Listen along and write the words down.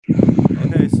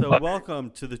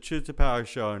welcome to the Truth to Power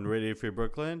show on Radio Free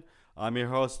Brooklyn. I'm your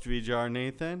host, VJR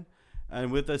Nathan,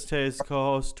 and with us today is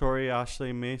co-host Tori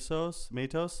Ashley Matos.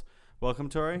 Welcome,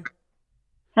 Tori.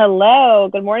 Hello.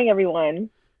 Good morning, everyone.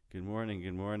 Good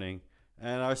morning.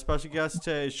 And our special guest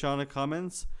today is Shauna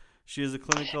Cummins. She is a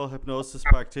clinical hypnosis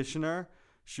practitioner.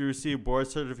 She received board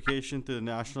certification through the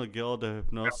National Guild of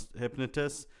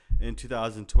Hypnotists in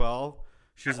 2012.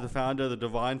 She's the founder of the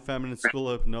Divine Feminine School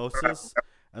of Hypnosis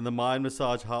and the Mind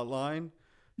Massage Hotline.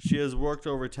 She has worked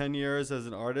over 10 years as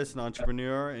an artist and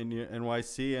entrepreneur in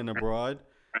NYC and abroad.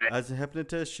 As a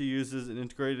hypnotist, she uses an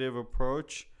integrative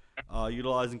approach,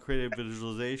 utilizing creative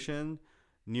visualization,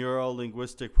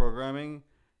 neuro-linguistic programming,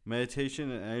 meditation,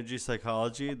 and energy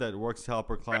psychology that works to help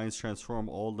her clients transform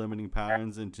old limiting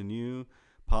patterns into new,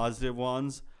 positive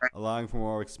ones, allowing for a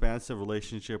more expansive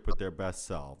relationship with their best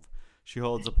self. She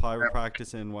holds a private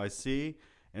practice in NYC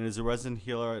and is a resident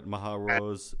healer at Maha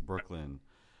Rose, Brooklyn.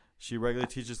 She regularly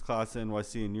teaches classes in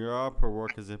NYC and Europe. Her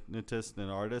work as a hypnotist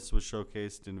and artist was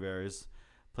showcased in various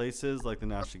places like the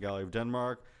National Gallery of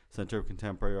Denmark, Centre of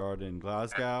Contemporary Art in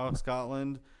Glasgow,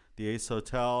 Scotland, the Ace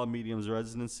Hotel, Medium's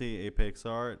Residency, Apex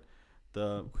Art,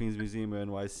 the Queen's Museum of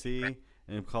NYC,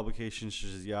 and in publications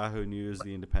such as Yahoo News,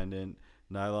 The Independent,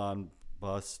 Nylon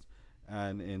Bust,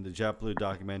 and in the JetBlue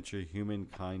documentary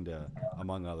Humankinda,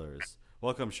 among others.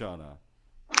 Welcome, Shauna.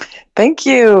 Thank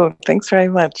you. Thanks very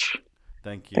much.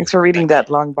 Thank you. Thanks for reading that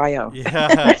long bio.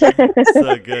 Yeah,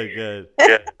 so good.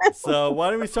 So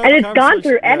why don't we start? And it's gone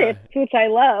through edits, which I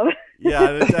love. Yeah,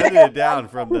 and it's edited down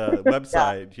from the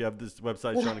website. Yeah. You have this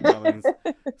website, Shauna Cummins.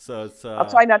 So it's. I'll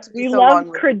try not to be so long.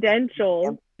 long.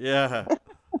 Credentials. Yeah.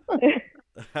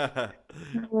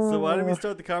 So why don't we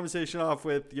start the conversation off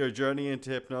with your journey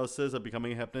into hypnosis, of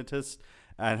becoming a hypnotist,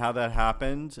 and how that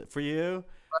happened for you,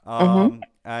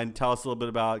 and tell us a little bit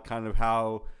about kind of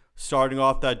how starting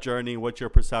off that journey, what your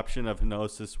perception of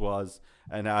hypnosis was,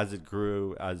 and as it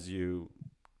grew as you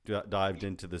dived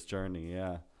into this journey.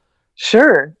 Yeah.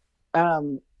 Sure.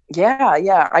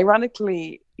 Yeah.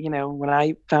 Ironically, when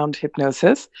I found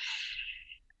hypnosis,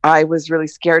 I was really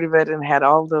scared of it and had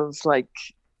all those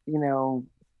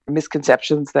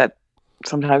misconceptions that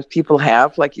sometimes people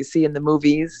have, like you see in the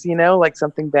movies, like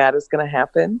something bad is going to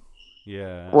happen.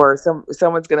 Yeah. Or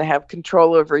someone's going to have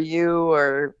control over you,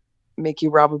 or make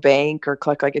you rob a bank, or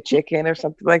cluck like a chicken, or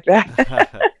something like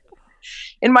that.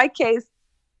 In my case,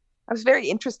 I was very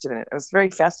interested in it. I was very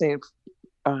fascinated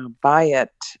by it,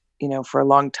 for a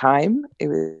long time.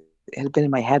 It had been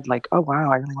in my head like, oh,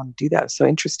 wow, I really want to do that. It's so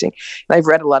interesting. And I've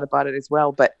read a lot about it as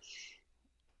well, but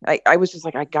I was just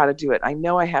like, I got to do it. I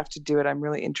know I have to do it. I'm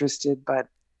really interested, but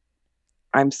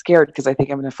I'm scared because I think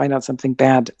I'm going to find out something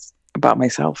bad about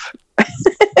myself.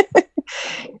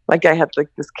 Like I had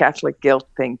this Catholic guilt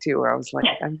thing too, where I was like,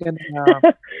 I'm going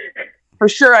to, for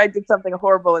sure I did something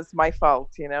horrible. It's my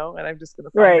fault, and I'm just going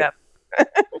to find out.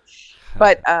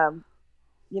 But,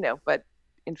 but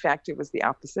in fact, it was the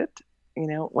opposite.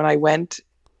 When I went,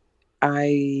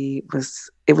 it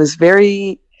was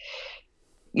very,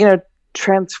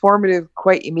 transformative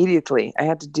quite immediately. I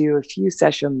had to do a few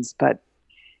sessions, but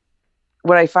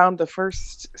what I found the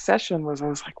first session was, I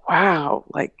was like, wow,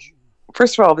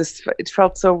 first of all, it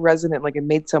felt so resonant, like it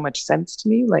made so much sense to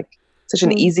me, like such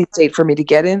an easy state for me to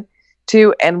get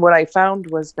into. And what I found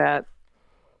was that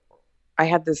I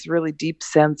had this really deep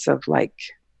sense of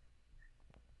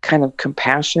kind of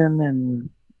compassion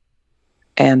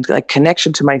and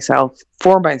connection to myself,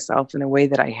 for myself, in a way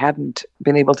that I hadn't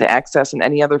been able to access in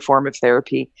any other form of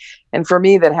therapy. And for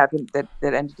me, that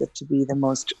ended up to be the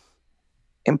most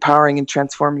empowering and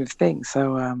transformative thing.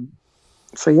 So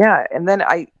yeah. And then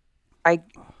I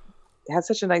had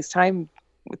such a nice time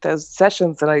with those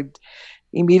sessions that I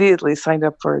immediately signed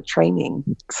up for a training.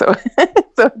 So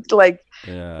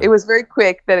it was very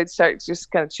quick that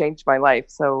just kind of changed my life.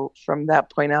 So from that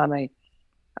point on,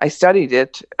 I studied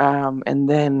it, and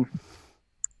then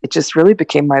it just really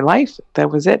became my life.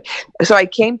 That was it. So I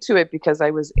came to it because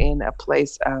I was in a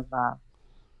place of,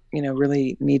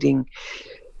 really needing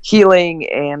healing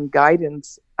and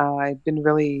guidance. I've been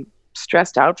really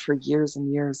stressed out for years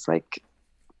and years,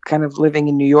 kind of living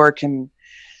in New York and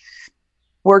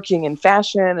working in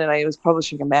fashion. And I was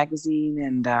publishing a magazine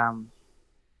and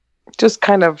just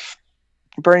kind of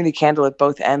burning the candle at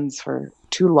both ends for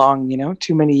too long,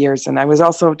 too many years. And I was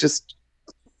also just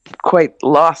quite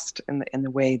lost in the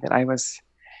way that I was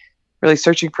really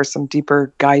searching for some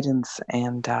deeper guidance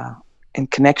and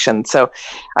connection. So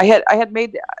I had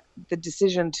made the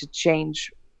decision to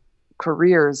change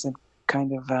careers and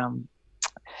kind of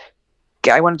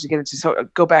I wanted to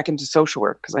go back into social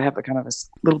work, because I have a kind of a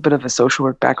little bit of a social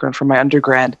work background from my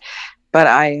undergrad. But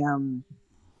I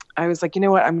I was like, you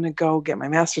know what? I'm going to go get my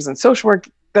master's in social work.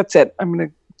 That's it. I'm going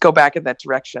to go back in that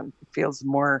direction. It feels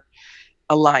more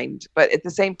aligned. But at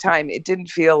the same time, it didn't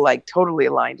feel like totally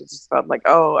aligned. It just felt like,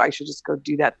 oh, I should just go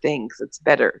do that thing because it's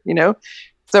better, you know?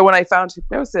 So when I found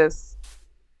hypnosis,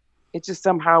 it just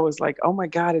somehow was like, oh my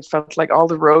God, it felt like all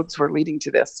the roads were leading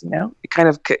to this, you know? It kind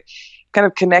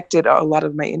of connected a lot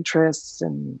of my interests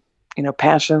and, you know,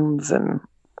 passions and,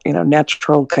 you know,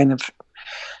 natural kind of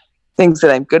things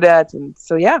that I'm good at. And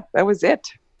so, yeah, that was it.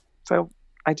 So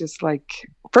I just like,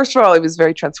 first of all, it was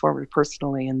very transformative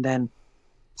personally. And then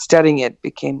studying it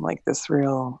became like this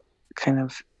real kind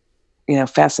of, you know,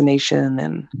 fascination.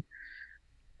 And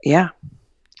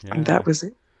and that was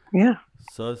it. Yeah.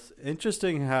 So it's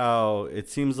interesting how it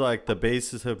seems like the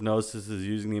basis of hypnosis is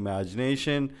using the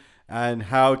imagination and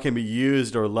how it can be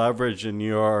used or leveraged in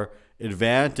your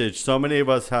advantage. So many of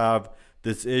us have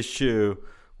this issue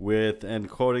with, and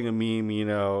quoting a meme, you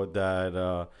know,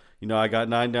 that, you know, I got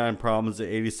 99 problems,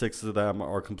 86 of them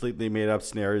are completely made up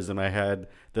scenarios in my head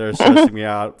that are stressing me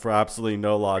out for absolutely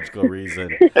no logical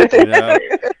reason. You know,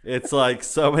 it's like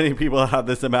so many people have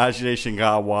this imagination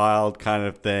got wild kind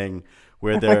of thing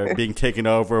where they're being taken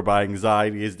over by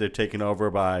anxieties, they're taken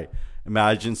over by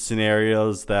imagined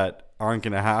scenarios that aren't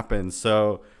going to happen.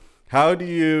 So how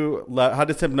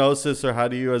does hypnosis, or how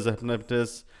do you as a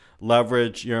hypnotist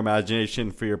leverage your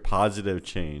imagination for your positive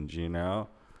change, you know?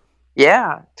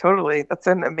 Yeah, totally. That's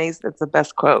the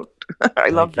best quote. I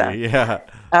love that. Yeah.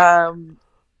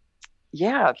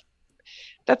 Yeah,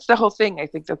 that's the whole thing. I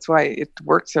think that's why it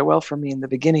worked so well for me in the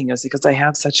beginning, is because I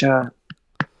have such a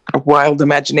wild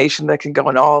imagination that can go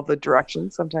in all the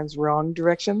directions, sometimes wrong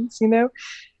directions, you know?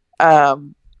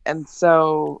 And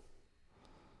so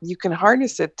you can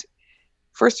harness it,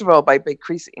 first of all, by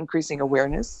increasing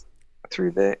awareness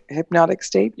through the hypnotic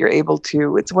state. You're able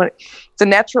to, it's a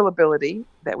natural ability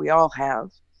that we all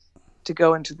have to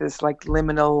go into this like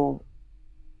liminal,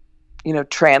 you know,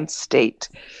 trance state,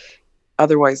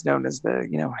 otherwise known as the,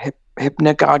 you know,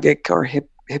 hypnagogic or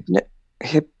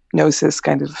hypnosis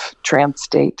kind of trance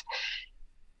state.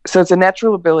 So it's a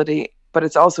natural ability, but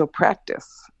it's also practice,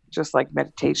 just like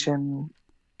meditation,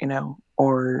 you know,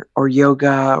 or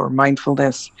yoga or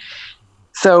mindfulness.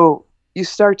 So you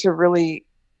start to really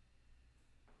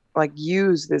like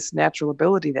use this natural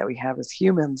ability that we have as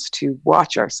humans to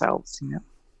watch ourselves, you know,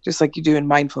 just like you do in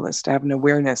mindfulness, to have an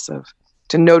awareness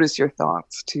to notice your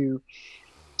thoughts, to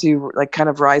like kind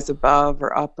of rise above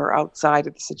or up or outside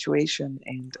of the situation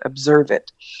and observe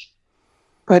it.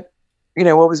 But, you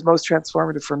know, what was most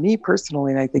transformative for me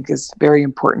personally, and I think is very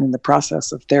important in the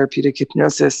process of therapeutic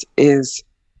hypnosis, is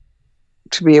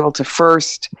to be able to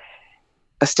first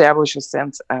establish a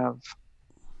sense of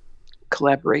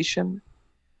collaboration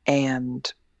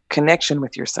and connection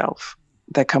with yourself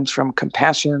that comes from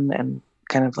compassion and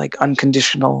kind of like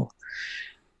unconditional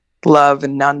love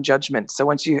and non-judgment. So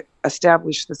once you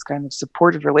establish this kind of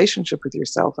supportive relationship with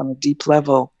yourself on a deep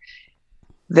level,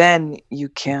 then you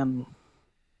can,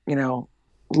 you know,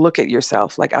 look at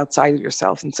yourself like outside of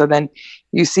yourself. And so then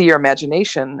you see your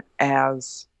imagination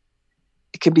as,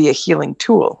 it can be a healing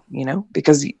tool, you know,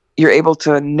 because you're able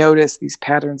to notice these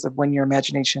patterns of when your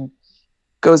imagination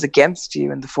goes against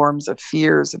you in the forms of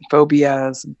fears and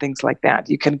phobias and things like that.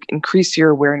 You can increase your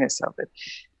awareness of it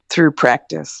through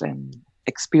practice and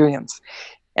experience.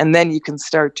 And then you can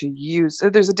start to use, so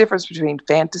there's a difference between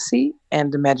fantasy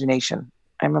and imagination.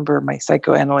 I remember my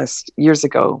psychoanalyst years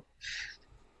ago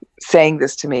saying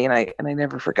this to me, and I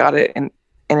never forgot it. And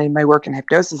in my work in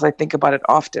hypnosis, I think about it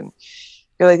often,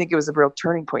 because I think it was a real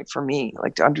turning point for me,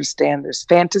 like to understand there's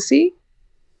fantasy,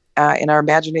 and our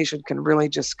imagination can really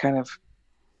just kind of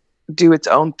do its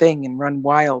own thing and run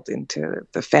wild into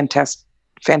the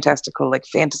fantastical, like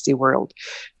fantasy world,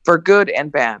 for good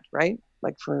and bad, right?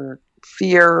 Like for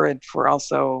fear and for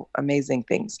also amazing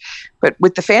things. But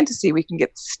with the fantasy, we can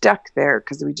get stuck there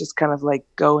because we just kind of like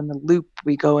go in a loop.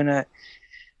 We go in a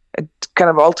kind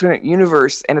of alternate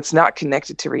universe, and it's not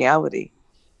connected to reality.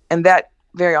 And that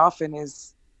very often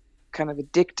is kind of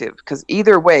addictive, because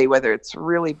either way, whether it's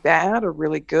really bad or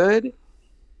really good,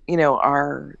 you know,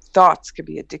 our thoughts could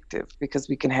be addictive, because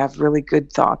we can have really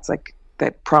good thoughts like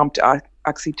that prompt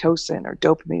oxytocin or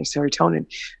dopamine or serotonin.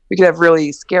 We could have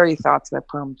really scary thoughts that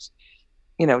prompt,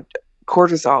 you know,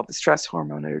 cortisol, the stress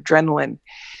hormone, or adrenaline.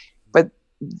 But,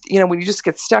 you know, when you just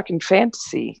get stuck in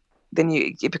fantasy, then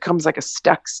it becomes like a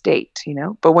stuck state, you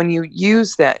know. But when you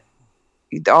use that,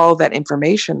 all that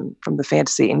information from the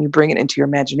fantasy, and you bring it into your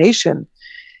imagination,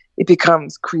 it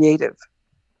becomes creative.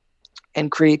 And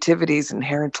creativity is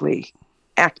inherently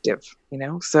active, you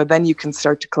know. So then you can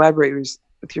start to collaborate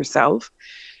with yourself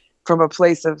from a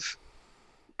place of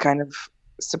kind of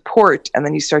support, and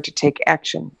then you start to take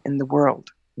action in the world,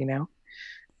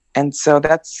 and so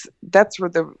that's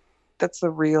the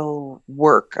real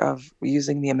work of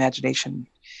using the imagination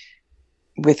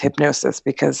with hypnosis,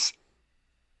 because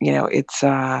it's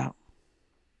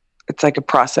like a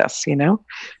process,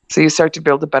 so you start to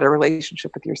build a better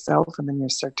relationship with yourself, and then you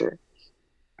start to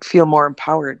feel more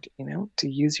empowered, to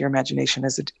use your imagination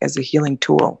as a healing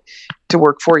tool to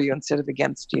work for you instead of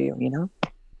against you.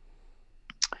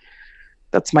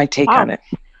 That's my take on it.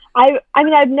 I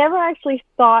mean, I've never actually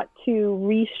thought to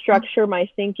restructure my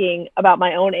thinking about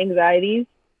my own anxieties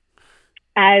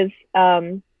as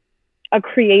a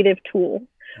creative tool,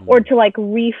 or to like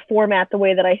reformat the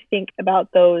way that I think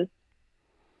about those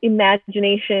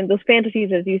imagination, those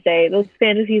fantasies, as you say, those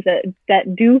fantasies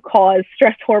that do cause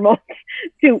stress hormones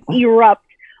to erupt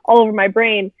all over my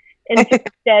brain, and to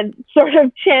instead sort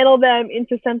of channel them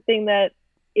into something that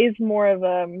is more of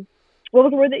what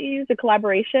was the word that you used? A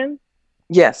collaboration?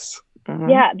 Yes. Mm-hmm.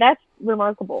 Yeah, that's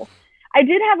remarkable. I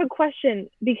did have a question,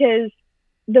 because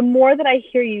the more that I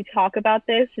hear you talk about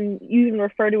this, and you even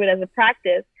refer to it as a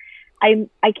practice, I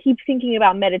keep thinking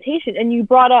about meditation, and you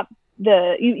brought up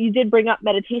you did bring up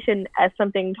meditation as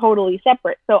something totally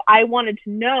separate. So I wanted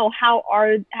to know how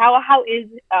is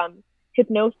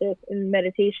hypnosis and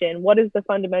meditation? What is the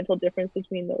fundamental difference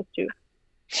between those two?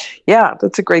 Yeah,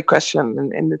 that's a great question,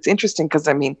 and it's interesting because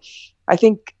I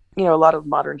think a lot of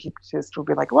modern hypnotists will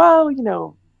be like, well,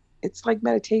 it's like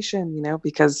meditation,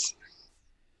 because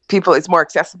it's more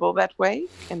accessible that way,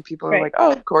 and people are like,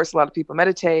 oh, of course, a lot of people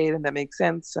meditate, and that makes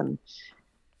sense,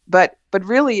 but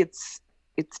really it's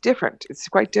different. It's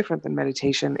quite different than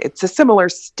meditation. It's a similar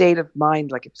state of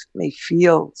mind, like it may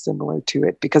feel similar to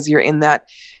it, because you're in that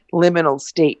liminal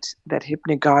state, that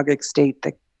hypnagogic state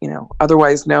that,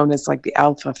 otherwise known as like the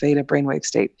alpha theta brainwave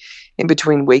state, in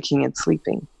between waking and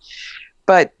sleeping.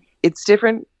 But it's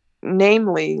different,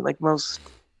 namely, like most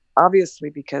obviously,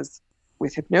 because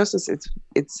with hypnosis,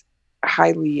 it's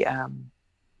highly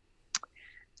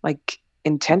like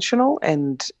intentional,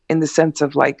 and in the sense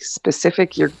of like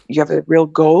specific. You have a real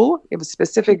goal. You have a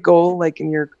specific goal, like,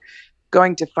 and you're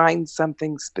going to find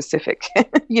something specific.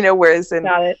 Whereas in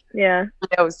got it, yeah.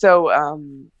 So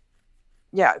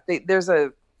there's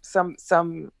some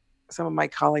of my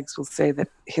colleagues will say that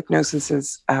hypnosis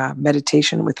is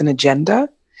meditation with an agenda.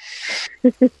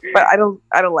 But I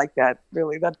don't like that,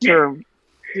 really. That term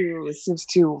seems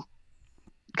too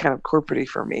kind of corporate-y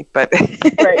for me. But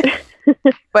right.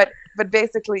 but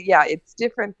basically, yeah, it's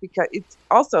different, because it's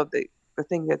also the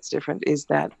thing that's different is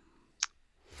that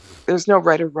there's no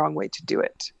right or wrong way to do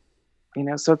it.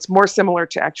 So it's more similar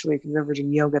to, actually, if you've ever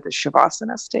done yoga, the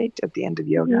shavasana state at the end of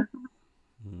yoga,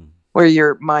 where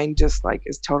your mind just like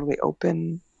is totally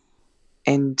open,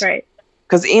 and right.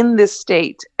 Because in this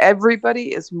state,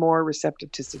 everybody is more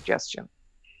receptive to suggestion.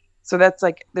 So that's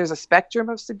like, there's a spectrum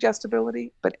of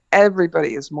suggestibility, but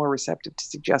everybody is more receptive to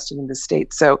suggestion in this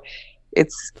state. So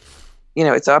it's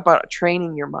about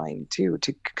training your mind too,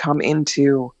 to come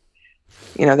into,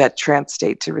 that trance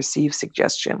state to receive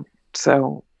suggestion.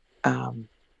 So, I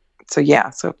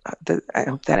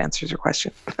hope that answers your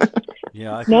question.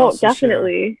 Yeah,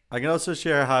 definitely. I can also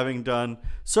share having done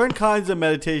certain kinds of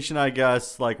meditation, I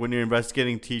guess, like when you're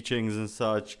investigating teachings and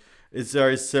such. It's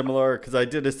very similar, because I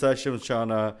did a session with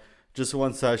Shauna, just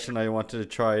one session. I wanted to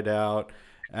try it out.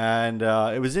 And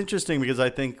it was interesting, because I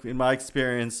think in my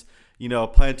experience,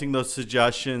 planting those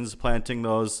suggestions, planting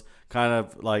those kind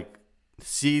of like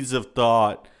seeds of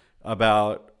thought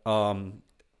about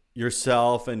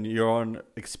yourself and your own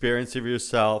experience of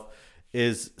yourself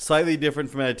is slightly different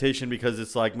from meditation, because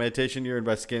it's like meditation, you're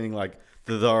investigating like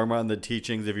the Dharma and the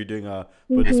teachings if you're doing a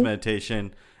Buddhist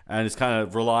meditation, and it's kind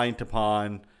of reliant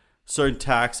upon certain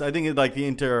texts. I think like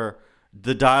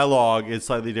the dialogue is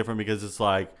slightly different, because it's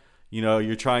like,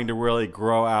 you're trying to really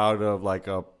grow out of like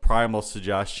a primal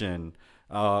suggestion.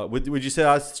 Would you say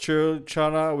that's true,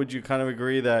 Shauna? Would you kind of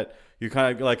agree that you're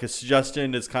kind of like a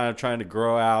suggestion is kind of trying to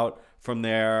grow out from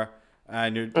there?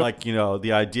 And you're like,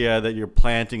 the idea that you're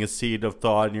planting a seed of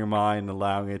thought in your mind,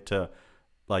 allowing it to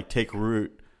like take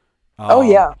root.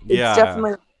 It's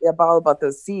definitely about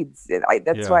those seeds.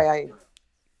 That's why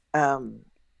I'm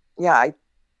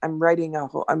writing a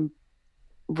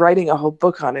whole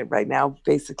book on it right now,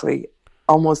 basically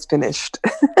almost finished.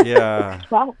 Yeah.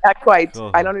 Wow. Not quite.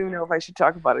 Cool. I don't even know if I should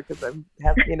talk about it, because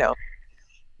you know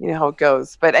how it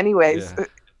goes. But anyways,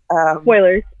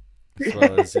 spoilers.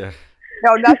 Spoilers, yeah.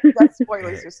 No, not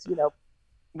spoilers. Just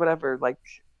whatever. Like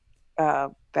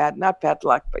not bad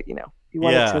luck, but you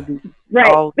want it to be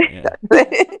right. all. Yeah.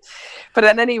 But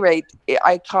at any rate,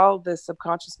 I call the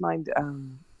subconscious mind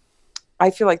I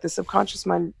feel like the subconscious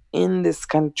mind in this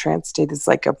kind of trance state is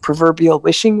like a proverbial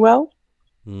wishing well.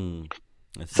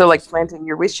 So like planting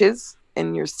your wishes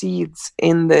and your seeds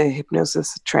in the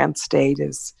hypnosis trance state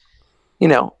is the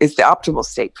optimal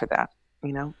state for that.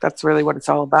 That's really what it's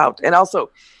all about. And also,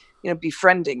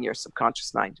 befriending your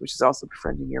subconscious mind, which is also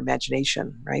befriending your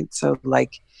imagination, right? So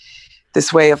like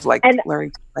this way of like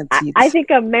learning to plant seeds. I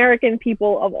think American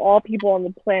people, of all people on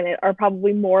the planet, are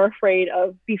probably more afraid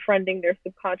of befriending their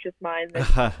subconscious mind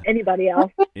than anybody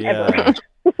else ever.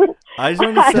 I just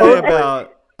want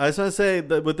to say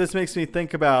that what this makes me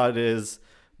think about is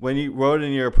when you wrote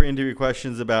in your pre-interview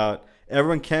questions about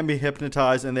everyone can be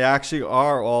hypnotized, and they actually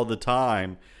are all the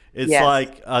time. It's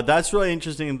like that's really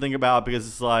interesting to think about, because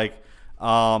it's like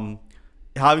having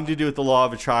to do with the law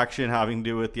of attraction, having to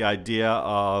do with the idea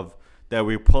of that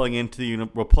we're pulling in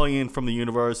from the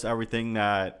universe everything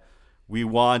that we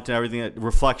want, and everything, that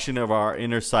reflection of our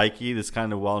inner psyche. This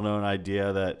kind of well-known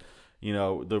idea that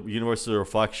the universe is a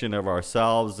reflection of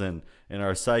ourselves and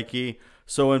our psyche.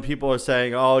 So when people are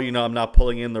saying, "Oh, I'm not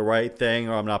pulling in the right thing,"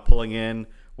 or "I'm not pulling in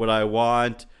what I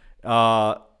want,"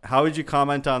 how would you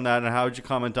comment on that? And how would you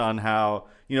comment on how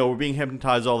we're being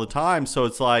hypnotized all the time? So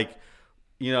it's like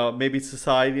maybe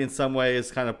society in some way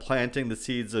is kind of planting the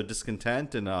seeds of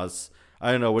discontent in us.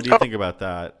 I don't know. What do you think about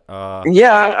that?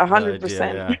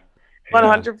 100%.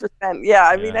 100%. Yeah.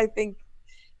 I mean, I think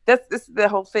this is the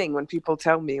whole thing when people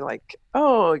tell me like,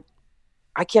 "Oh,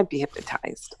 I can't be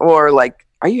hypnotized," or like,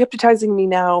 "Are you hypnotizing me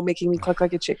now, making me cluck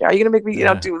like a chicken? Are you going to make me,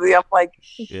 do the?" I'm like,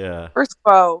 first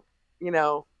of all,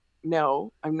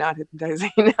 no, I'm not hypnotizing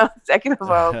you now. Second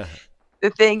of all, the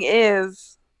thing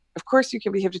is, of course you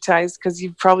can be hypnotized, because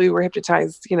you probably were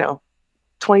hypnotized,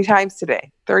 20 times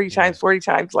today, 30 times, 40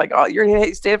 times, like you're in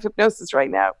a state of hypnosis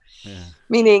right now.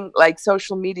 Meaning like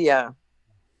social media,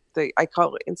 I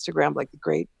call it Instagram like the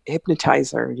great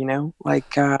hypnotizer,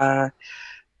 like a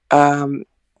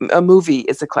movie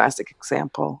is a classic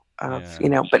example of,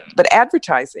 but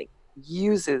advertising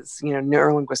uses,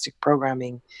 neurolinguistic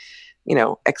programming,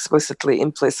 explicitly,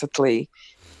 implicitly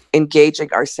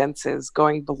engaging our senses,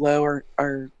 going below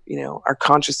our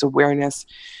conscious awareness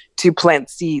to plant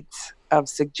seeds of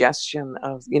suggestion,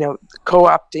 of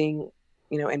co-opting,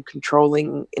 and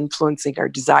controlling, influencing our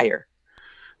desire,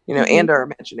 and our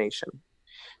imagination.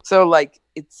 So like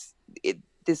it's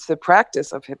the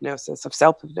practice of hypnosis, of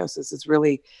self-hypnosis, is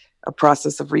really a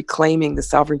process of reclaiming the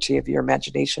sovereignty of your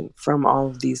imagination from all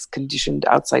of these conditioned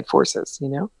outside forces.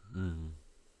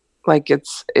 Like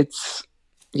it's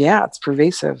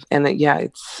pervasive, and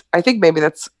I think maybe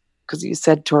that's because you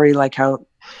said, Tori, like how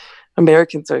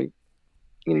Americans are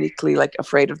uniquely like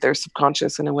afraid of their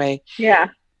subconscious in a way.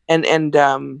 And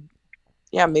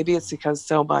maybe it's because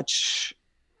so much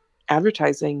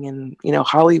advertising and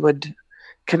Hollywood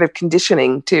kind of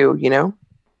conditioning too,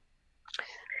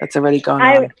 that's already gone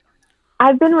on.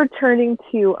 I've been returning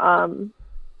to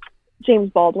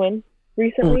James Baldwin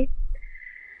recently,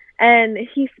 and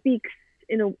he speaks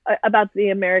about the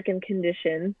American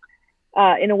condition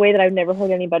in a way that I've never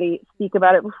heard anybody speak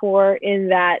about it before, in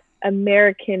that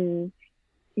Americans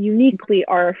uniquely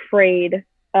are afraid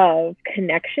of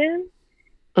connection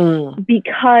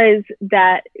because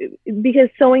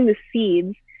sowing the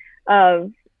seeds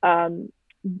of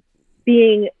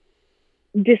being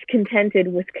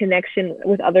discontented with connection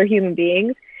with other human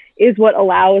beings is what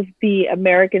allows the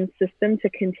American system to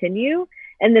continue.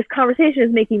 And this conversation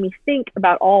is making me think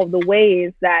about all of the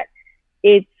ways that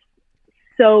it's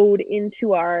sowed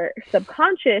into our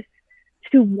subconscious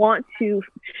to want to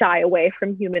shy away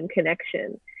from human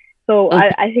connection. So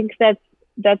I think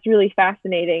that's really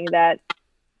fascinating, that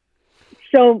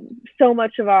so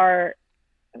much of our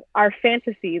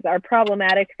fantasies, our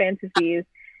problematic fantasies,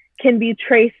 can be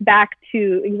traced back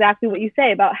to exactly what you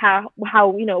say about how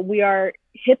we are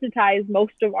hypnotized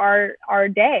most of our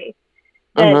day.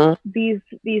 That these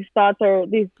thoughts are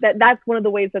that's one of the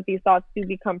ways that these thoughts do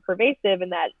become pervasive,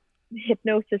 and that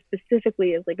hypnosis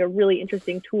specifically is like a really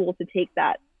interesting tool to take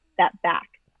that back.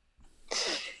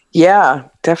 Yeah,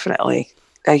 definitely.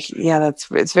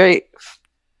 It's very,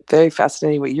 very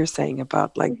fascinating what you're saying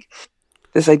about like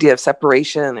this idea of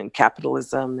separation and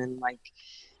capitalism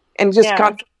and just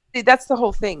that's the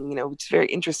whole thing. It's very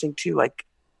interesting too, like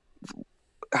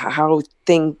how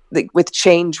with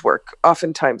change work.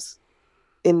 Oftentimes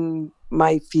in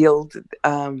my field,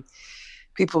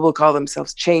 people will call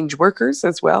themselves change workers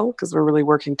as well, because we're really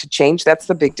working to change. That's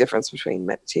the big difference between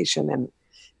meditation and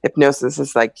hypnosis,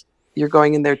 is like you're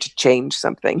going in there to change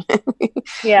something.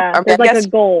 There's like a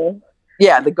goal.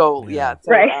 The goal. So,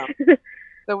 right.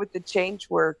 So with the change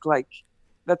work, like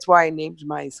that's why I named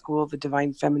my school the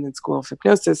Divine Feminine School of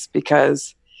Hypnosis,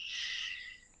 because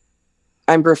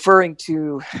I'm referring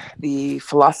to the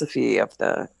philosophy of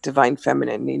the divine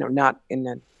feminine, not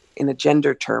in a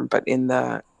gender term, but in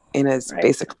its Right.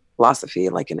 basic philosophy,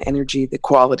 like an energy, the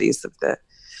qualities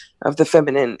of the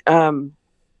feminine,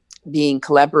 being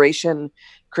collaboration,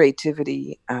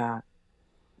 creativity,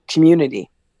 community,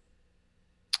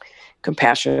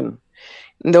 compassion,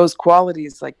 and those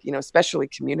qualities, like, especially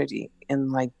community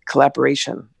and like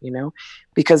collaboration,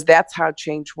 because that's how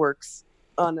change works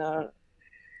on a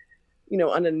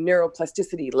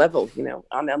neuroplasticity level,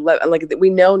 like we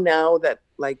know now that,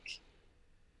 like,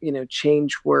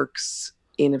 change works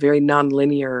in a very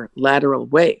nonlinear lateral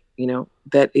way,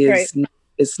 that is Right.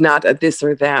 it's not a this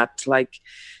or that, like,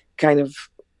 kind of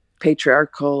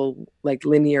patriarchal, like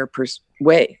linear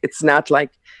way. It's not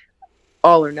like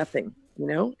all or nothing,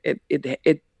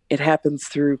 it happens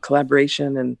through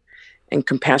collaboration and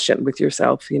compassion with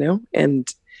yourself, and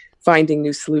finding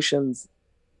new solutions,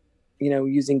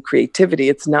 using creativity.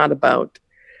 It's not about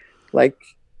like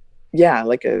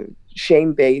a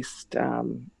shame-based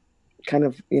kind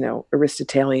of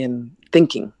Aristotelian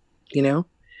thinking,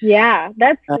 Yeah,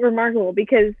 that's Uh, remarkable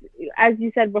because, as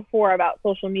you said before about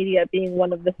social media being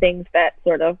one of the things that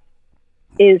sort of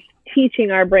is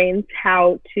teaching our brains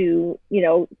how to,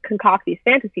 concoct these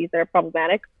fantasies that are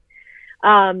problematic.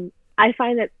 I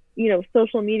find that,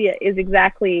 social media is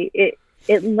exactly it.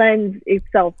 It lends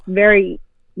itself very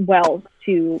well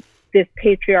to this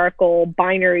patriarchal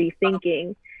binary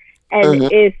thinking, and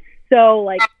mhm. is so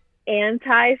like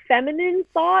anti-feminine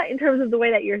thought in terms of the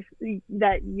way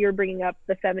that you're bringing up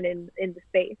the feminine into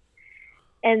space,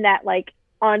 and that, like,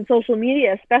 on social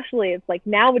media especially, it's like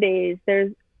nowadays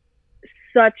there's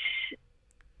such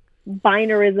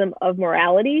binarism of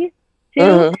morality too.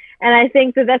 Mhm. And I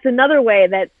think that that's another way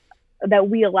that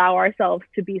we allow ourselves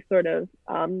to be sort of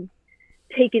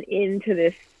taken into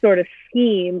this sort of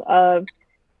scheme of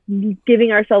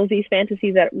giving ourselves these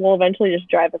fantasies that will eventually just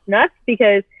drive us nuts,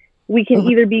 because we can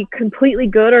either be completely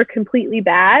good or completely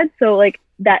bad. So, like,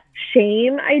 that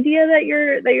shame idea that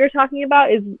you're talking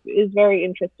about is very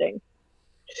interesting.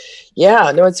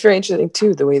 Yeah, no, it's very interesting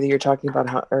too, the way that you're talking about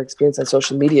how our experience on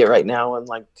social media right now, and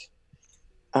like,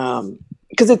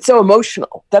 because it's so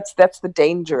emotional. That's the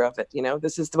danger of it.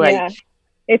 This is the way. Yeah,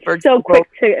 it's for so example, quick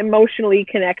to emotionally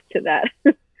connect to that.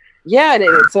 yeah,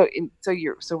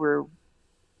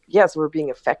 so we're being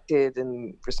affected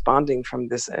and responding from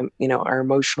this, our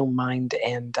emotional mind,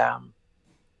 and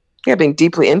being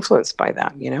deeply influenced by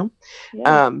that. Yeah.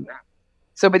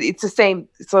 But it's the same.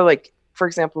 So, like, for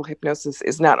example, hypnosis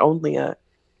is not only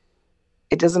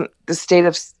the state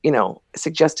of,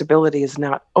 suggestibility is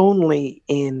not only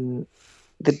in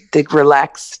the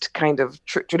relaxed kind of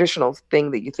traditional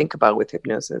thing that you think about with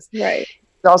hypnosis. Right.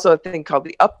 There's also a thing called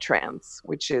the up trance,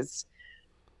 which is,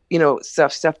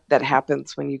 stuff that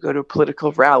happens when you go to a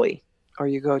political rally, or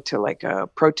you go to like a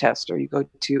protest, or you go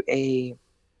to a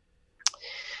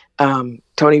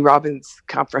Tony Robbins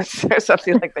conference or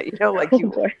something like that. Like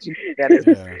you that is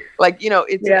like,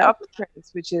 it's an up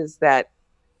trance, which is that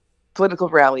political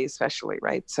rally, especially,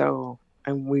 right? So,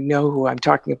 and we know who I'm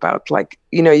talking about. Like,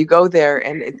 you go there,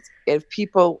 and if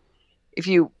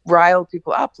you rile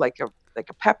people up like a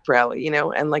pep rally,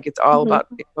 and like it's all about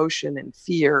emotion and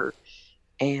fear,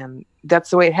 and that's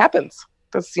the way it happens.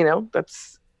 That's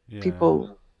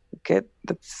people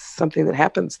that's something that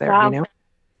happens there. Wow.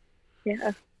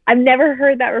 Yeah, I've never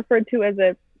heard that referred to as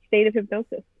a state of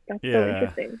hypnosis. That's so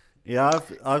interesting. Yeah,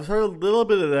 I've heard a little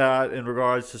bit of that in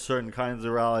regards to certain kinds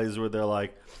of rallies where they're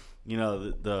like,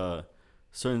 the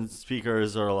certain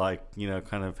speakers are like,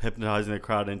 kind of hypnotizing the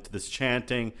crowd into this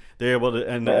chanting. They're able to,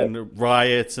 and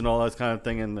riots and all that kind of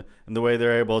thing, and the way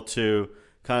they're able to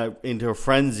kind of into a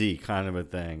frenzy kind of a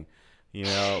thing,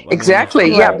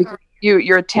 Exactly. Yeah, because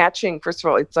you're attaching. First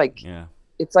of all, it's like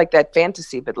that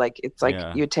fantasy, but like it's like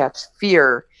you attach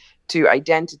fear to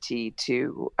identity,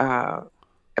 to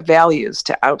values,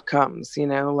 to outcomes.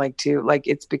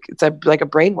 It's like a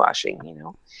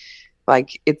brainwashing.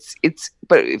 Like it's.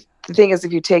 But the thing is,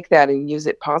 if you take that and use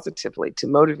it positively to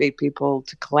motivate people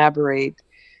to collaborate,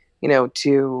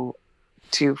 to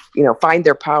find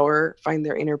their power, find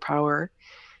their inner power.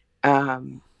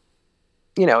 It's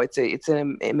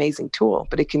an amazing tool,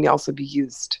 but it can also be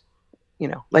used,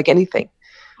 like anything,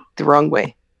 the wrong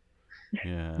way.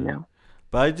 Yeah.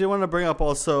 But I do want to bring up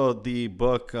also the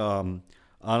book Anam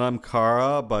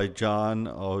Cara by John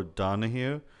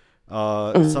O'Donohue.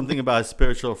 Something about a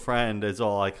spiritual friend is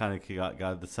all I kind of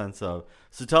got the sense of.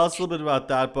 So tell us a little bit about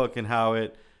that book and how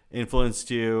it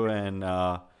influenced you, and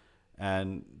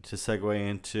to segue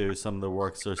into some of the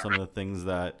works or some of the things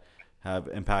that have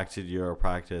impacted your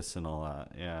practice and all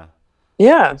that.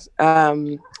 Yeah.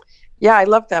 Yeah, I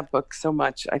love that book so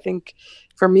much. I think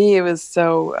for me it was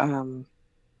so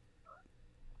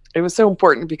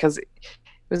important because it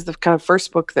was the kind of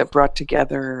first book that brought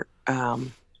together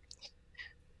kind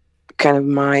of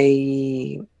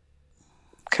my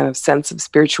kind of sense of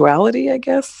spirituality, I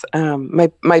guess.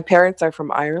 My parents are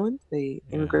from Ireland. They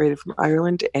immigrated from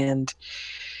Ireland, and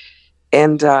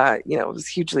it was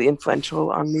hugely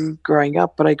influential on me growing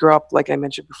up. But I grew up, like I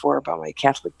mentioned before, about my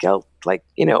Catholic guilt, like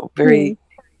very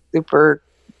super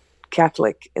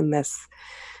Catholic in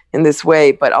this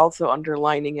way, but also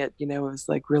underlining it, it was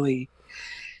like really,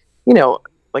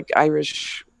 like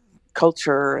Irish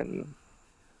culture and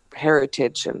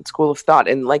heritage and school of thought,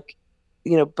 and like,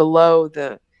 below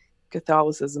the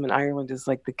Catholicism in Ireland is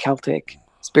like the Celtic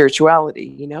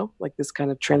spirituality, like this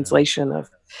kind of translation of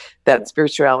that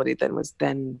spirituality that was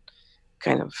then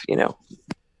kind of,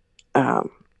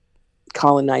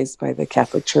 colonized by the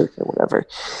Catholic Church or whatever.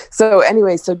 So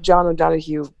anyway, so John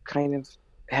O'Donohue kind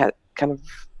of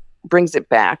brings it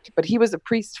back, but he was a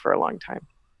priest for a long time,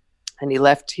 and he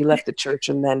left the church,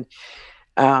 and then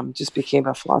just became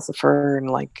a philosopher and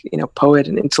like, poet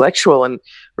and intellectual, and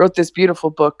wrote this beautiful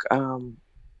book,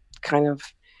 kind of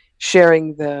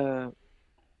sharing the,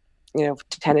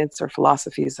 tenets or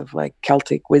philosophies of like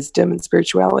Celtic wisdom and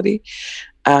spirituality.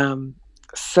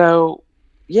 So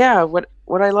yeah, what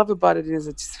I love about it is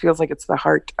it just feels like it's the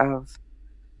heart of,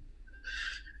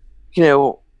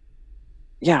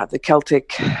 the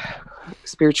Celtic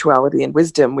spirituality and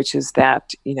wisdom, which is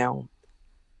that,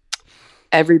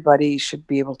 everybody should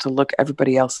be able to look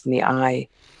everybody else in the eye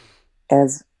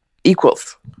as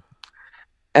equals,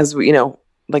 as we,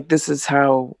 like this is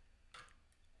how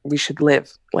we should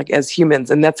live, like as humans.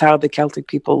 And that's how the Celtic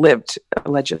people lived,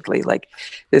 allegedly, like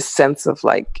this sense of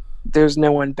like there's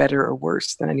no one better or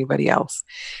worse than anybody else,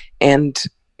 and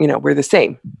we're the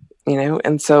same,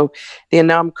 and so the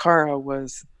Anam Cara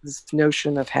was this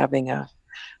notion of having a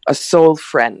soul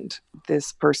friend,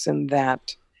 this person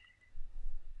that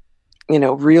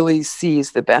really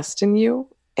sees the best in you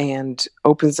and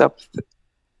opens up.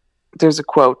 There's a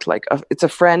quote like, it's a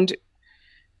friend,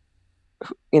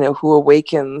 who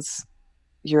awakens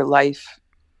your life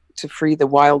to free the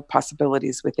wild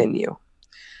possibilities within you,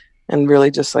 and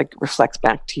really just like reflects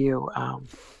back to you,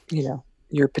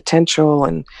 your potential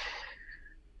and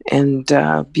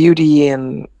beauty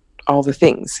and all the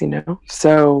things,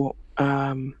 So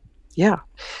yeah,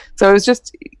 so it was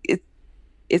just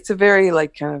it's a very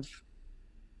like kind of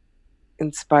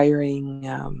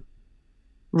inspiring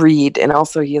read. And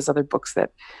also he has other books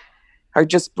that are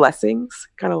just blessings,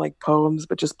 kind of like poems,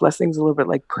 but just blessings, a little bit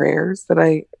like prayers that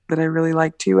I really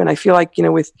like too. And I feel like,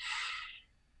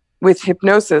 with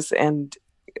hypnosis, and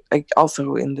like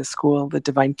also in the school, the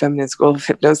Divine Feminine School of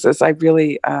Hypnosis, I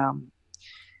really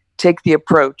take the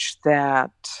approach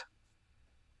that,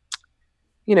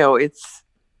 it's,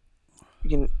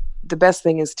 the best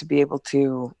thing is to be able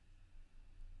to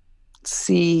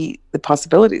see the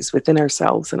possibilities within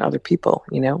ourselves and other people,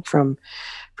 from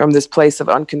this place of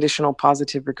unconditional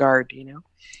positive regard,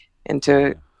 and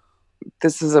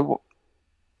this is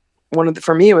one of the,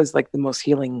 for me, it was like the most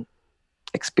healing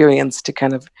experience to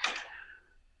kind of,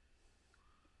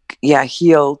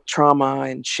 heal trauma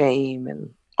and shame and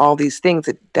all these things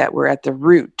that were at the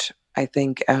root, I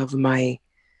think, of my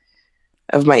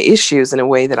issues in a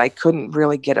way that I couldn't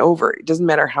really get over. It doesn't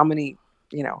matter how many,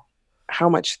 how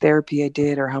much therapy I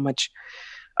did or how much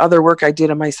other work I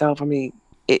did on myself. I mean,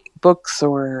 books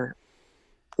or,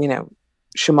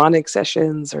 shamanic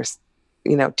sessions or,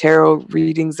 tarot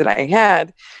readings that I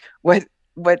had, what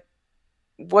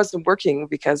wasn't working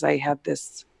because I had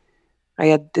this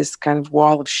kind of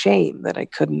wall of shame that I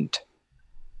couldn't,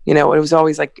 it was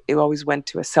always like, it always went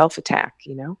to a self-attack,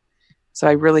 so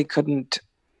I really couldn't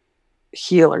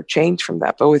heal or change from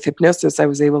that. But with hypnosis, I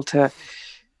was able to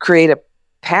create a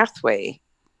pathway,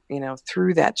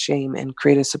 through that shame, and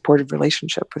create a supportive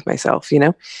relationship with myself,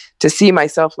 to see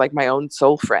myself like my own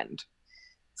soul friend.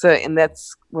 So, and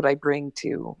that's what I bring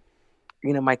to,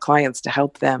 my clients, to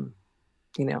help them,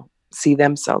 see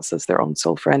themselves as their own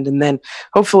soul friend, and then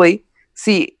hopefully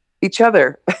see each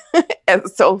other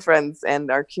as soul friends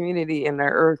and our community and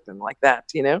our earth and like that,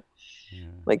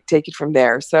 like take it from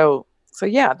there. So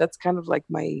yeah, that's kind of like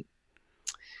my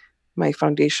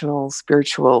foundational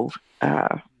spiritual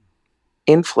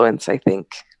influence, I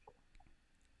think.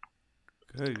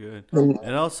 Good.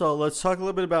 And also, let's talk a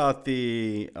little bit about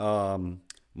the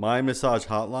Mind Massage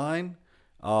Hotline,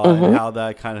 and how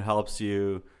that kind of helps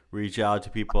you reach out to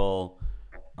people.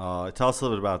 Tell us a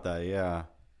little bit about that, yeah,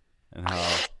 and how.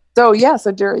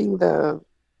 So during the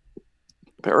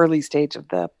early stage of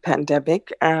the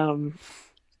pandemic,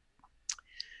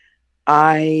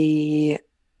 I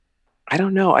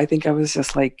don't know. I think I was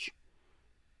just like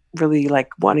really like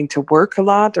wanting to work a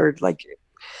lot, or like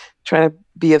trying to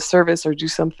be of service or do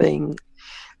something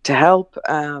to help.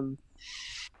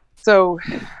 So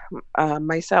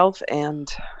myself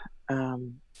and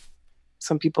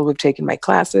some people who've taken my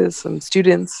classes, some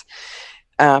students,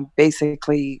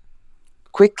 basically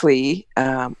quickly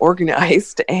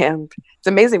organized. And it's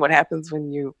amazing what happens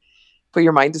when you put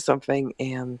your mind to something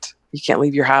and you can't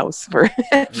leave your house for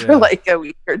for like a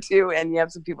week or two, and you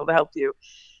have some people to help you.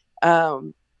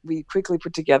 We quickly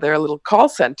put together a little call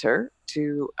center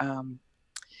to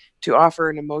offer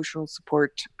an emotional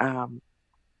support, kind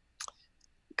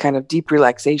of deep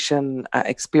relaxation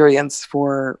experience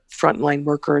for frontline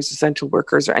workers, essential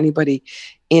workers, or anybody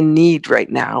in need right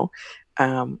now.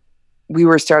 We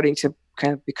were starting to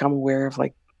kind of become aware of,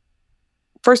 like,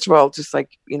 first of all, just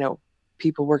like,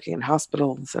 people working in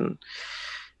hospitals and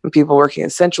people working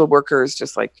as essential workers,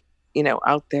 just like,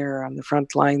 out there on the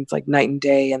front lines, like night and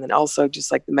day. And then also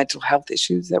just like the mental health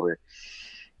issues that were,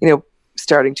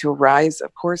 starting to arise,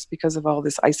 of course, because of all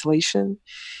this isolation.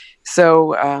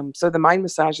 So the mind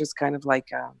massage is kind of like,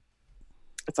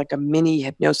 it's like a mini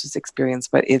hypnosis experience,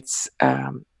 but it's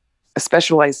a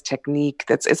specialized technique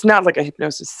it's not like a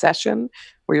hypnosis session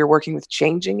where you're working with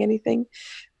changing anything,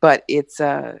 but it's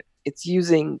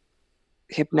using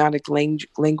hypnotic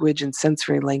language and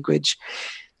sensory language.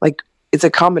 Like, it's a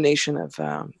combination of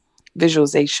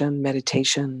visualization,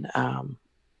 meditation,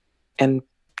 and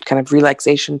kind of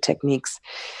relaxation techniques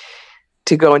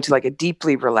to go into like a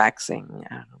deeply relaxing,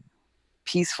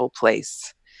 peaceful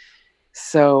place.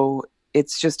 So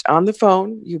it's just on the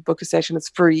phone. You book a session, it's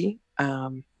free.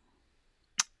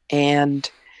 And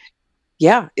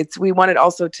yeah, we wanted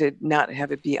also to not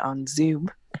have it be on Zoom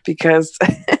because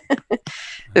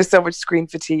there's so much screen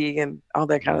fatigue and all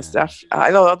that kind of stuff.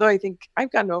 Although I think I've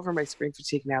gotten over my screen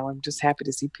fatigue now. I'm just happy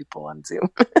to see people on Zoom.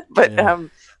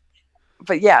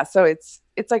 But yeah, so it's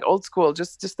like old school,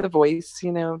 just the voice,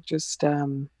 just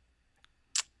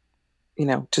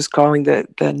just calling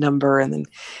the number and then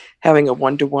having a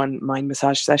 1-to-1 mind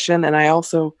massage session. And I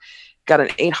also got an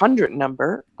 800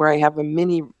 number where I have a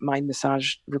mini mind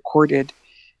massage recorded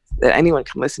that anyone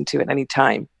can listen to at any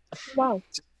time. Wow.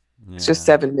 It's just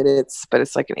 7 minutes, but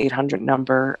it's like an 800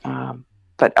 number.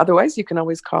 But otherwise, you can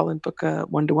always call and book a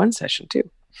 1-to-1 session too.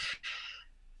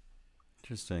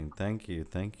 Interesting. Thank you.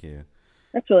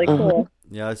 That's really cool.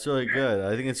 Yeah, it's really good.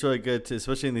 I think it's really good to,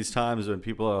 especially in these times when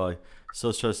people are like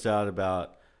so stressed out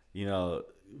about,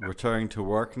 returning to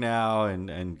work now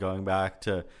and going back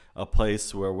to a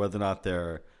place where whether or not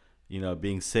they're,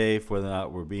 being safe, whether or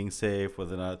not we're being safe,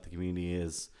 whether or not the community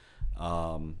is,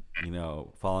 following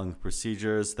the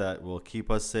procedures that will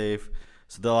keep us safe.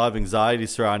 So there'll have anxiety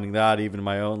surrounding that, even in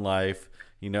my own life,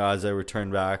 as I return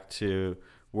back to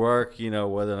work,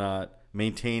 whether or not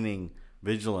maintaining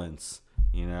vigilance,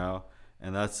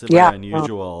 and that's a very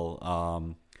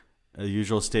unusual, a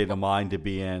usual state of mind to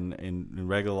be in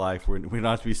regular life. We're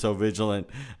not to be so vigilant,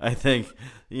 I think,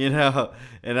 and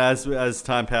as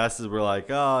time passes, we're like,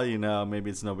 maybe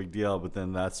it's no big deal. But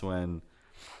then that's when,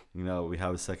 we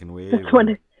have a second wave.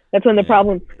 That's when the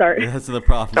problems start. That's when the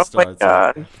problem starts. My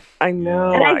God. I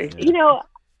know. And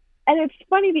and it's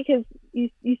funny because you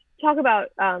talk about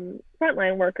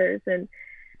frontline workers and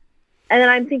then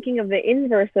I'm thinking of the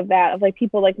inverse of that, of like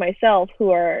people like myself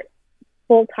who are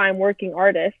full-time working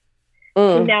artists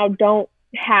who now don't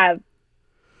have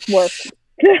work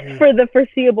for the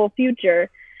foreseeable future.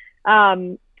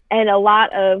 And a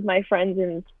lot of my friends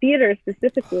in theater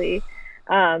specifically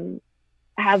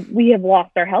we have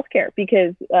lost our healthcare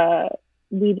because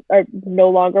we are no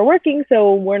longer working,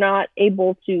 so we're not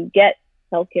able to get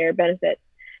healthcare benefits.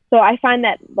 So I find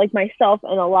that like myself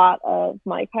and a lot of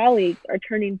my colleagues are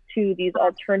turning to these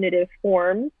alternative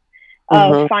forms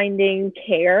of finding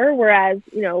care. Whereas,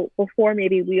 before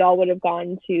maybe we all would have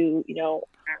gone to,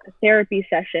 a therapy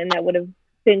session that would have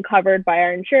been covered by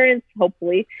our insurance,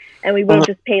 hopefully, and we would have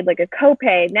just paid like a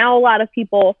copay. Now a lot of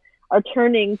people are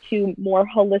turning to more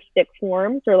holistic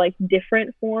forms or like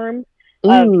different forms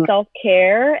of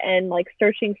self-care and like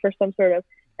searching for some sort of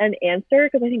an answer.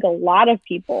 Because I think a lot of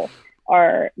people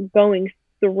are going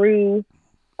through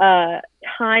a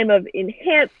time of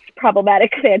enhanced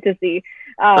problematic fantasy,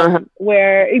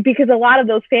 because a lot of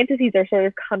those fantasies are sort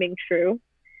of coming true.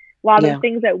 A lot of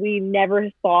things that we never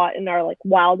thought in our like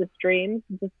wildest dreams,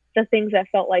 the things that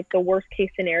felt like the worst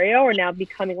case scenario are now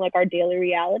becoming like our daily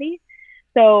reality.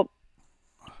 So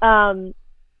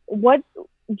what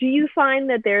do you find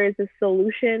that there is a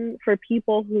solution for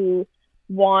people who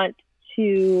want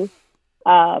to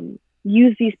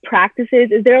use these practices?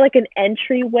 Is there like an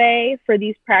entryway for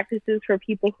these practices for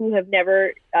people who have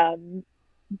never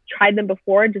tried them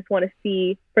before and just want to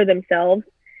see for themselves,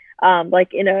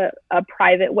 like in a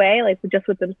private way, like just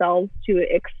with themselves, to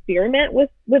experiment with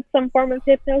some form of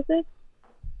hypnosis?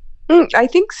 I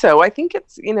think so. I think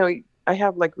it's, I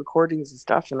have like recordings and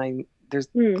stuff, and there's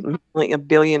like a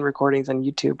billion recordings on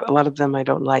YouTube. A lot of them I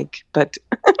don't like, but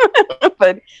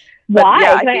why?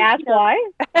 Yeah, Can I ask why?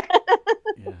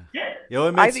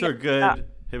 What makes for good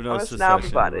hypnosis session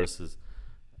versus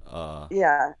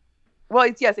yeah. Well,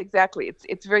 yes, exactly.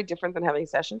 It's very different than having a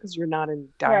session because you're not in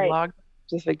dialogue,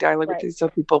 just like dialogue with these. So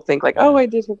people think like, oh, I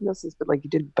did hypnosis, but like you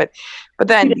didn't. But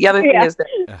then the other thing is that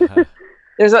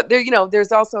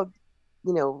there's also,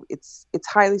 it's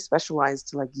highly specialized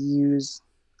to like use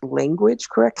language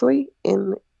correctly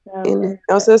in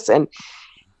hypnosis, and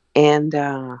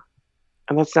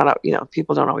that's not,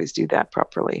 people don't always do that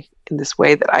properly in this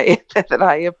way that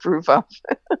I approve of.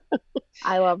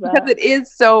 I love that. Because it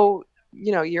is so,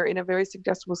 you're in a very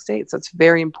suggestible state. So it's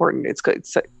very important. It's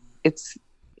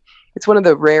one of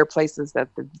the rare places that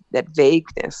that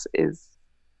vagueness is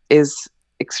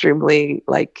extremely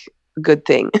like a good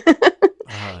thing.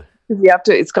 You have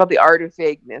to, it's called the art of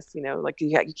vagueness, like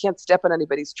you can't step on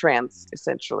anybody's trance,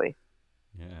 essentially.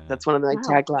 Yeah. That's one of my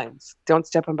taglines. Don't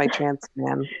step on my trance,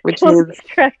 man. Which means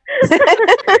I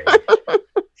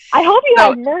hope you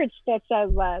have merch that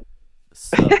says that.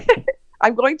 So,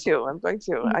 I'm going to.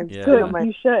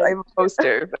 You should. I'm a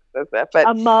poster that says that. But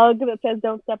a mug that says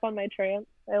 "Don't step on my trance."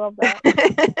 I love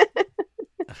that.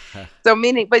 So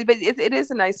meaning, but it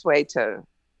is a nice way to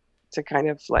kind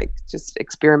of like just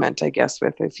experiment, I guess,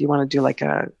 with if you want to do like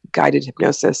a guided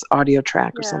hypnosis audio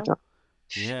track or something.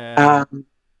 Yeah.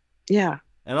 Yeah.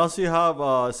 And also you have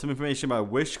some information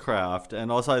about Wishcraft,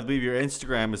 and also I believe your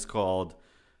Instagram is called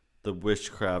the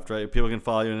Wishcraft, right? People can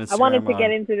follow you on Instagram. I wanted to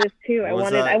get into this too. I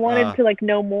wanted to like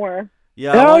know more.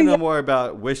 Yeah, I want to know more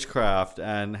about Wishcraft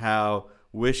and how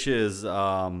wishes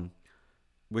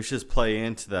play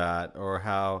into that, or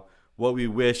how what we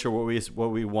wish or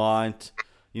what we want.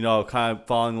 Kind of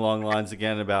following along lines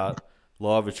again about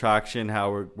law of attraction,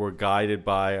 how we're guided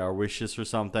by our wishes for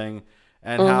something,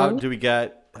 and how do we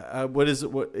get? What is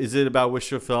it about wish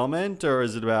fulfillment, or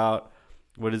is it about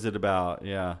what is it about?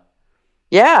 Yeah.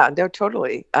 Yeah, no,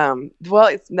 totally.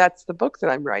 Well, that's the book that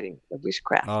I'm writing, the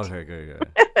Wishcraft. Okay, good.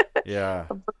 Yeah.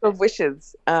 A book of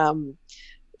wishes.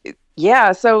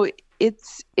 Yeah, so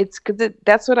it's because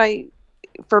that's what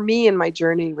for me in my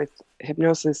journey with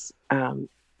hypnosis, and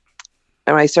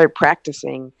when I started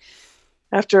practicing,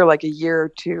 after like a year or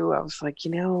two, I was like,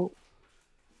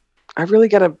 I really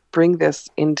got to bring this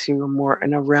into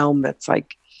in a realm that's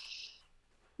like,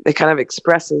 it kind of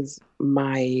expresses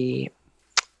my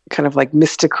kind of like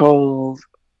mystical,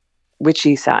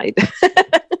 witchy side.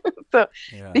 So,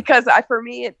 because for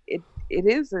me,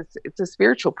 it's a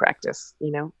spiritual practice,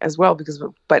 as well,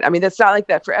 but I mean, that's not like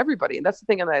that for everybody. And that's the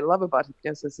thing that I love about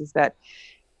hypnosis is that,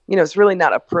 it's really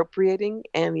not appropriating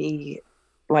any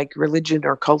like religion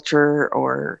or culture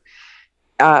or,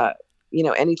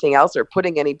 anything else, or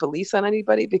putting any beliefs on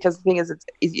anybody, because the thing is,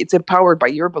 it's empowered by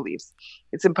your beliefs.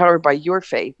 It's empowered by your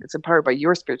faith. It's empowered by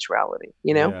your spirituality,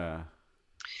 Yeah.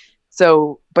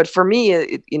 So, but for me,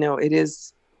 it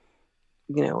is,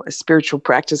 a spiritual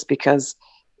practice because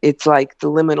it's like the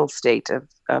liminal state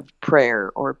of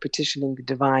prayer or petitioning the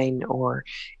divine,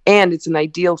 and it's an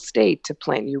ideal state to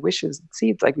plant your wishes and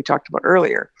seeds, like we talked about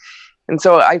earlier. And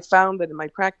so I found that in my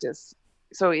practice,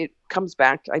 so it comes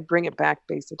back, I bring it back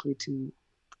basically to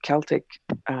Celtic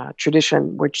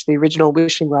tradition, which the original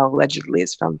wishing well allegedly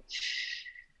is from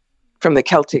the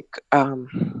Celtic,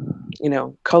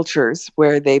 cultures,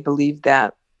 where they believed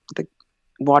that the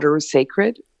water was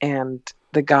sacred and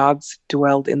the gods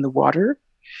dwelled in the water.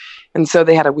 And so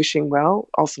they had a wishing well,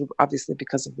 also obviously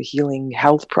because of the healing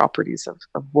health properties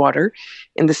of water,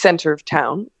 in the center of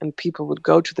town. And people would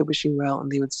go to the wishing well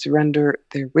and they would surrender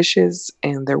their wishes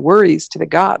and their worries to the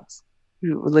gods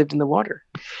who lived in the water.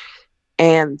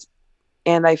 And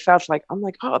I felt like, I'm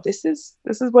like, oh, this is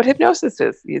what hypnosis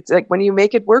is. It's like when you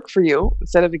make it work for you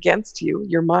instead of against you,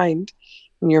 your mind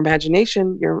and your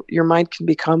imagination, your mind can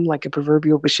become like a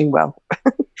proverbial wishing well.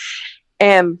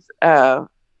 And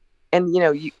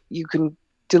you can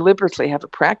deliberately have a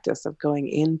practice of going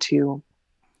into,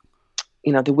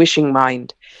 the wishing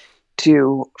mind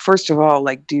to, first of all,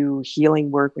 like do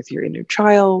healing work with your inner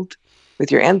child,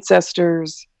 with your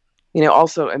ancestors,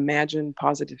 also imagine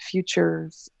positive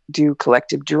futures, do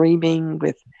collective dreaming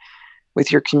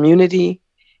with your community,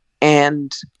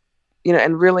 and,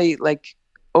 and really like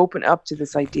open up to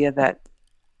this idea that,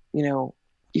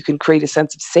 you can create a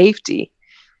sense of safety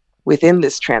within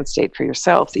this trance state for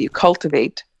yourself that you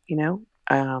cultivate,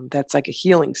 that's like a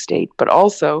healing state. But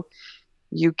also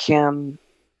you can,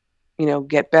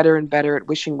 get better and better at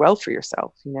wishing well for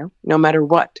yourself, no matter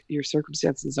what your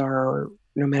circumstances are, or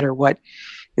no matter what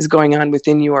is going on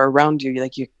within you or around you.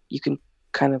 Like you can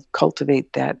kind of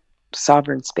cultivate that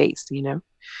sovereign space,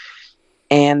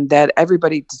 and that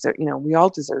everybody deserve, we all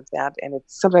deserve that. And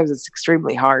sometimes it's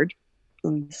extremely hard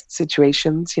in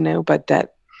situations, but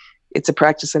that it's a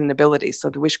practice and an ability.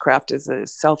 So the wishcraft is a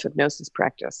self-hypnosis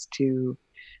practice to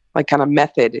like kind of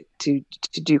method to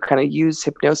do kind of use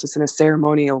hypnosis in a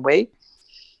ceremonial way,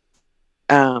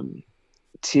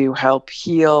 to help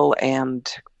heal and,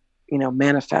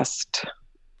 manifest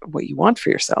what you want for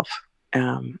yourself.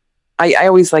 I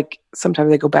always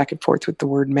sometimes I go back and forth with the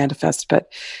word manifest,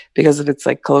 but because of its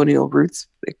like colonial roots,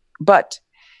 but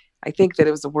I think that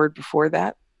it was a word before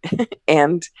that.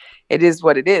 And it is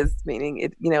what it is, meaning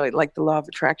it, like the law of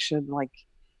attraction, like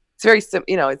it's very simple,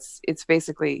 it's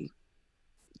basically,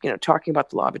 talking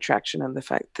about the law of attraction and the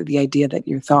fact that the idea that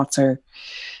your thoughts are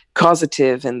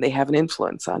causative and they have an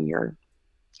influence on your,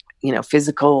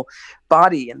 physical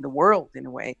body and the world in a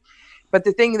way. But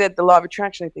the thing that the law of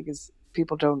attraction, I think, is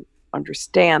people don't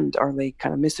understand, or they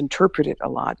kind of misinterpret it a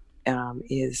lot,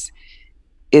 is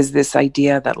this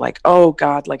idea that like, oh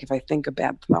God, like if I think a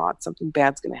bad thought, something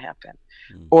bad's going to happen.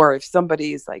 Or if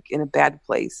somebody is like in a bad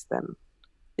place, then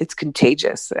it's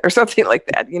contagious or something like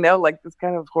that, like this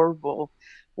kind of horrible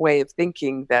way of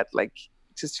thinking that like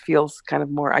just feels kind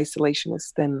of more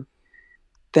isolationist than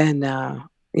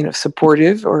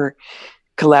supportive or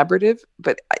collaborative.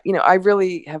 But I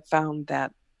really have found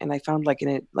that, and I found like in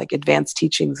it, like advanced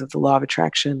teachings of the law of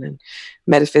attraction and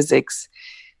metaphysics,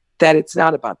 that it's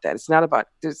not about that. It's not about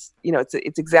this,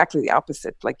 it's exactly the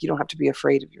opposite. Like you don't have to be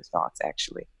afraid of your thoughts,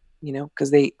 actually,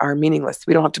 because they are meaningless.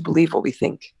 We don't have to believe what we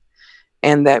think.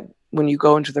 And that when you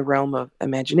go into the realm of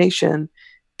imagination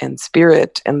and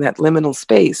spirit and that liminal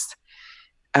space,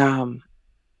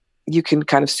 you can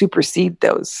kind of supersede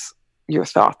your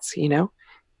thoughts,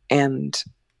 and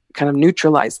kind of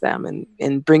neutralize them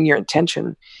and bring your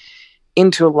intention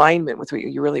into alignment with what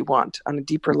you really want on a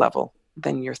deeper level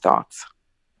than your thoughts.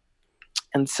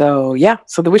 And so,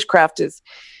 so the wishcraft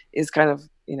is kind of,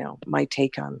 my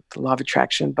take on the law of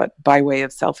attraction, but by way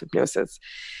of self-hypnosis.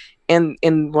 And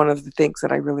one of the things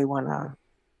that I really want to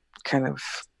kind of,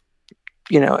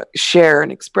 share and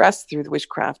express through the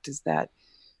wishcraft is that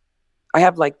I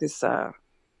have like this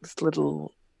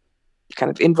little kind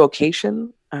of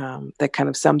invocation that kind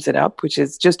of sums it up, which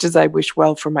is, just as I wish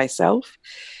well for myself,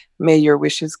 may your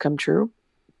wishes come true.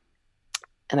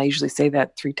 And I usually say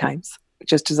that 3 times.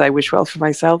 Just as I wish well for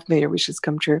myself, may your wishes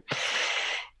come true.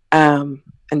 And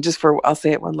I'll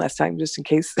say it one last time, just in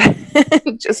case.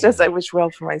 Just as I wish well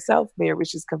for myself, may your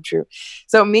wishes come true.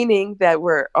 So meaning that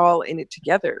we're all in it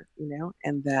together,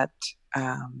 and that,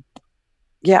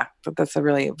 but that's a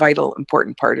really vital,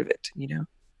 important part of it,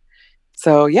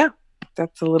 So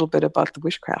that's a little bit about the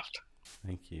wishcraft.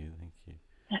 Thank you.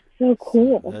 That's so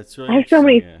cool. That's really I have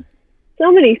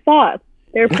so many thoughts.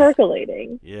 They're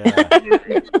percolating.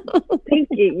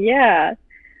 Thinking. Yeah.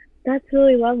 That's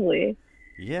really lovely.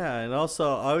 Yeah. And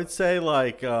also I would say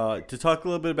to talk a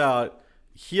little bit about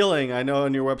healing. I know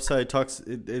on your website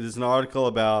it is an article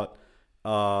about,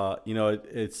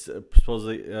 it's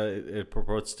supposedly, it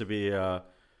purports to be,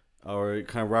 or it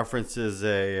kind of references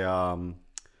a,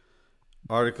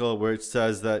 article where it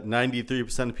says that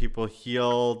 93% of people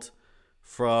healed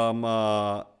from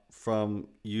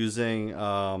using,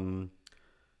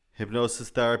 hypnosis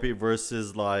therapy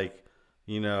versus less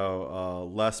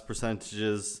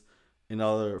percentages in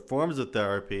other forms of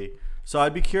therapy. So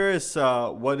I'd be curious,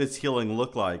 what does healing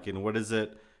look like, and what is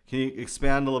it? Can you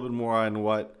expand a little bit more on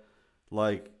what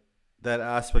that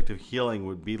aspect of healing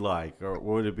would be like, or what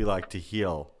would it be like to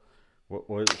heal?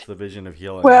 What is the vision of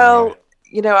healing? Well,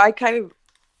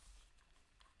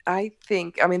 I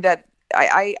think that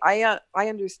I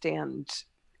understand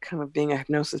kind of being a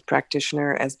hypnosis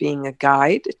practitioner as being a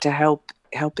guide to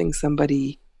helping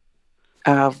somebody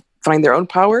find their own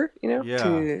power,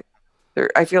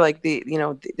 I feel like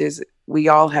we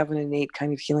all have an innate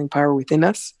kind of healing power within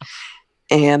us.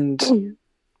 And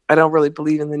I don't really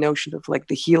believe in the notion of like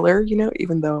the healer,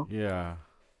 even though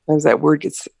sometimes that word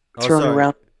gets thrown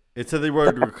around. It's the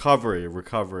word recovery.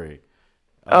 Recovery.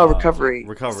 Recovery.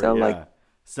 So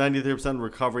it's 93%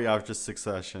 recovery after 6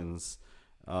 sessions.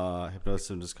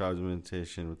 Hypnosis describes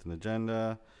meditation with an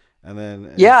agenda, and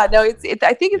then I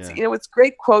think it's it's a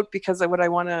great quote, because what I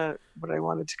wanted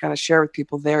to kind of share with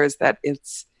people there is that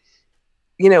it's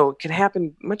it can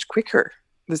happen much quicker.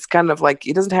 This kind of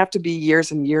it doesn't have to be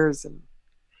years and years, and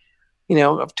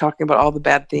of talking about all the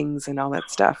bad things and all that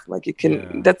stuff. Like you can,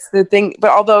 Yeah. that's the thing.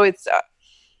 But although it's,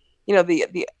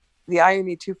 the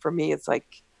irony too, for me, it's like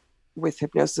with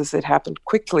hypnosis, it happened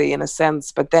quickly in a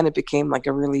sense, but then it became like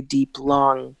a really deep,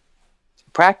 long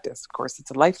practice. Of course,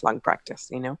 it's a lifelong practice,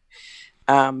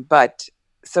 but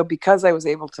so because I was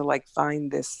able to like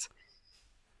find this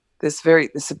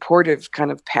supportive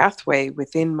kind of pathway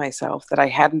within myself that I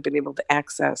hadn't been able to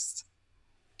access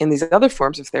in these other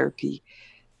forms of therapy.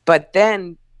 But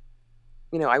then,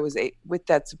 I was with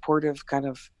that supportive kind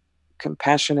of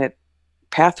compassionate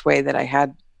pathway that I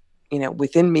had,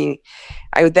 within me,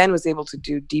 I then was able to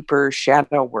do deeper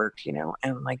shadow work,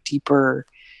 and like deeper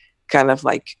kind of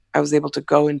like, I was able to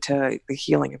go into the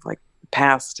healing of like the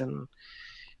past and,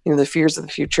 the fears of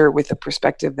the future with a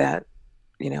perspective that,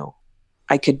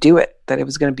 I could do it, that it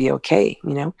was going to be okay,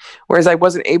 whereas I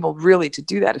wasn't able really to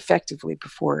do that effectively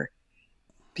before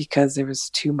because there was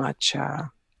too much,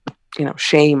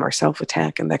 shame or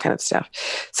self-attack and that kind of stuff.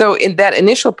 So in that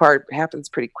initial part happens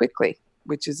pretty quickly,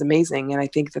 which is amazing. And I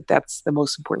think that that's the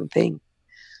most important thing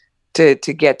to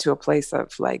get to a place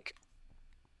of like,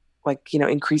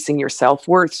 increasing your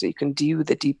self-worth so you can do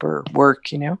the deeper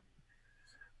work, Yeah,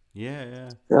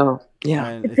 yeah. So, yeah.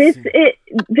 And This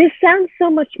sounds so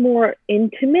much more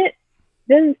intimate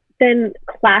than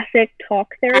classic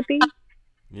talk therapy.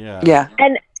 Yeah. Yeah.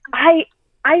 And I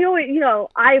always,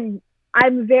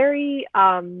 I'm very,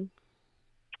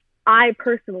 I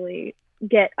personally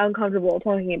get uncomfortable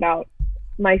talking about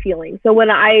my feelings. So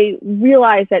when I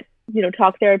realized that,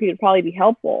 talk therapy would probably be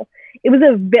helpful, it was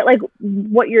a bit like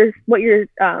what you're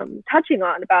touching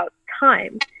on about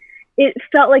time. It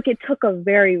felt like it took a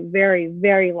very, very,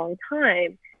 very long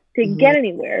time to get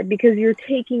anywhere because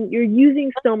you're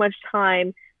using so much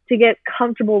time to get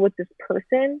comfortable with this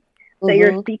person that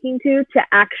you're speaking to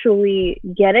actually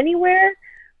get anywhere.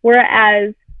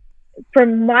 Whereas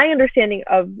from my understanding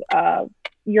of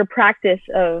your practice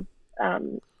of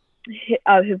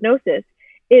hypnosis,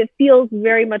 it feels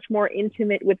very much more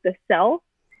intimate with the self,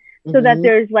 so that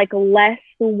there's like less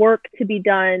work to be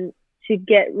done to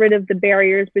get rid of the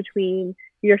barriers between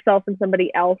yourself and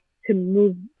somebody else to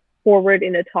move forward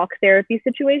in a talk therapy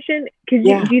situation. Do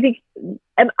you think,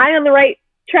 am I on the right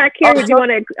track here? Would you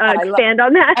want to expand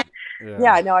on that?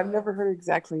 Yeah, no, I've never heard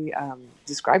exactly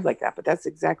described like that, but that's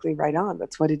exactly right on.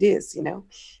 That's what it is,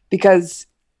 because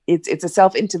it's a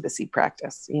self-intimacy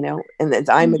practice, and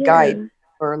I'm a guide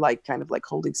for like kind of like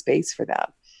holding space for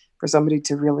that, for somebody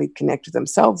to really connect with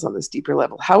themselves on this deeper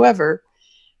level. However,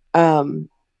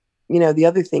 the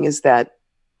other thing is that,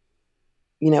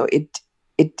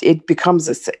 it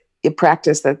becomes a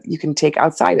practice that you can take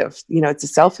outside of, it's a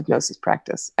self-hypnosis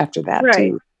practice after that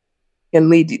too.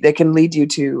 That can lead you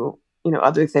to,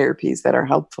 other therapies that are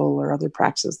helpful or other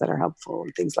practices that are helpful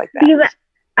and things like that. Because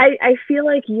I feel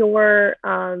like your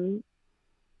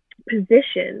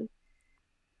position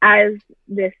as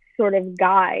this sort of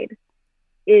guide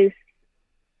is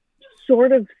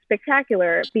sort of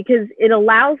spectacular because it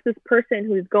allows this person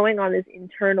who's going on this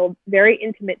internal, very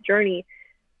intimate journey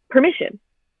permission.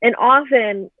 And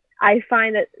often I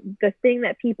find that the thing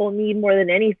that people need more than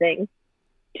anything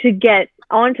to get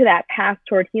onto that path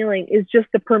toward healing is just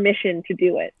the permission to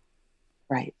do it.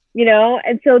 Right.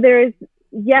 And so there's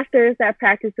that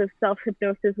practice of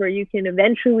self-hypnosis where you can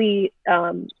eventually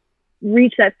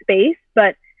reach that space.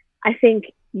 But I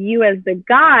think you as the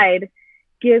guide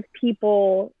give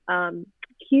people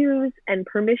cues and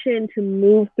permission to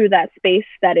move through that space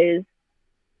that is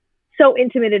so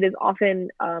intimate. It is often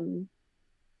an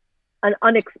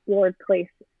unexplored place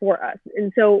for us.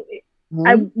 And so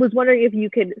I was wondering if you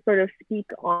could sort of speak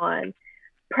on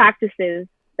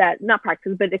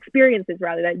experiences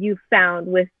rather that you've found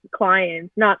with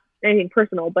clients, not anything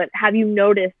personal, but have you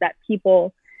noticed that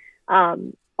people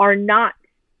are not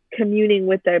communing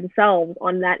with themselves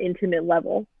on that intimate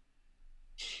level?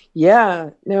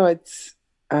 Yeah, no, it's,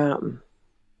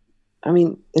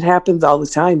 it happens all the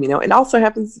time, it also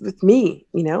happens with me,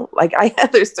 like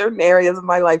there's certain areas of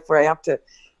my life where I have to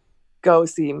go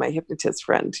see my hypnotist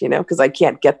friend, because I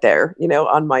can't get there,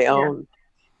 on my own,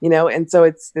 and so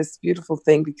it's this beautiful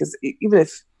thing because even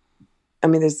if,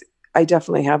 I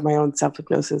definitely have my own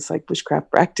self-hypnosis, like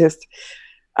witchcraft practice.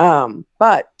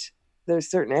 But there's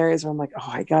certain areas where I'm like,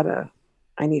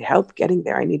 I need help getting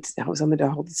there. I need to have someone to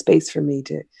hold the space for me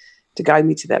to guide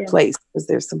me to that place because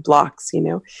there's some blocks,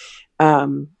 you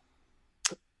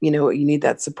need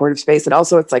that supportive space. And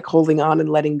also it's like holding on and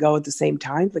letting go at the same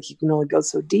time. Like you can only go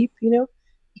so deep, you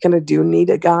kind of do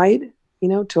need a guide,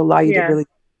 to allow you to really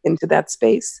into that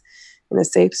space in a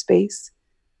safe space.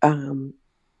 And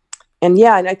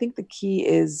I think the key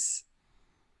is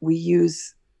we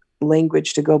use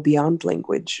language to go beyond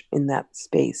language in that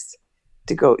space,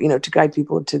 to go, to guide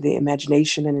people into the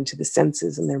imagination and into the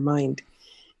senses in their mind.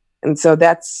 And so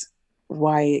that's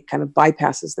why it kind of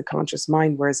bypasses the conscious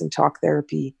mind, whereas in talk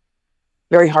therapy,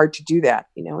 very hard to do that,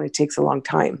 and it takes a long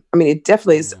time. I mean, it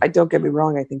definitely is. I don't get me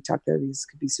wrong. I think talk therapies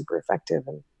could be super effective,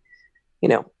 and,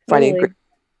 finding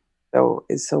Totally.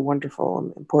 is so wonderful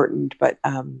and important. But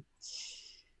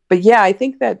yeah, I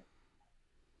think that,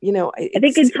 I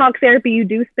think in talk therapy, you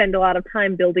do spend a lot of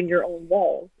time building your own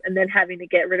walls and then having to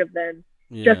get rid of them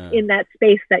just in that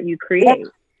space that you create.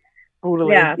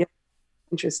 Totally. Yeah.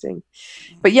 Interesting.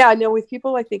 But yeah, no, with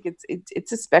people, I think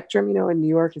it's a spectrum. In New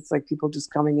York, it's like people just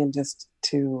coming in just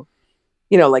to,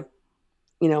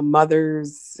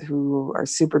 mothers who are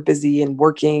super busy and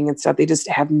working and stuff. They just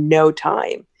have no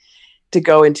time to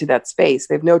go into that space.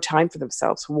 They have no time for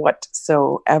themselves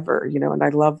whatsoever, and I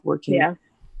love working with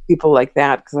people like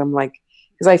that,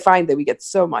 because I find that we get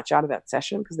so much out of that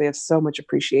session because they have so much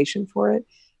appreciation for it.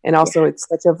 And also it's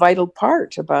such a vital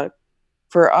part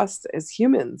for us as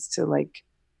humans to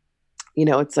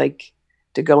it's like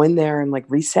to go in there and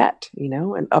reset,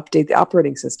 and update the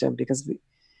operating system, because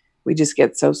we just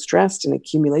get so stressed, and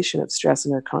accumulation of stress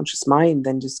in our conscious mind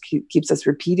then just keeps us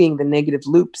repeating the negative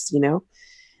loops,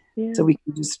 so we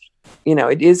can just,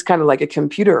 it is kind of like a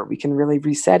computer. We can really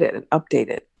reset it and update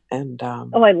it. And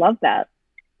I love that.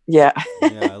 Yeah.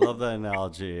 Yeah, I love that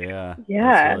analogy. Yeah.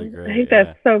 Yeah. Really great. I think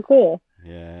that's so cool.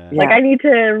 Yeah. I need to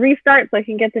restart so I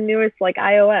can get the newest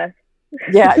iOS.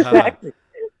 Yeah, exactly.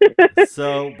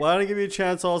 So why don't I give you a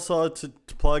chance also to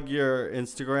plug your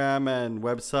Instagram and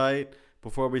website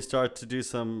before we start to do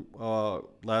some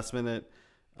last minute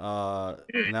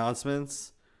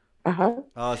announcements. So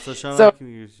Shauna, can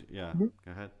you, go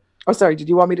ahead. Oh, sorry. Did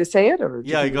you want me to say it, or?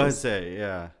 Yeah, go ahead and say it.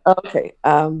 Yeah. Okay.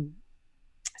 So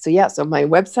my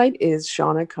website is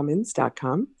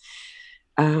shaunacummins.com.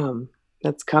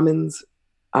 That's Cummins,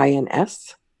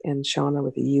 INS, and Shauna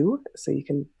with a U. So you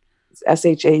can,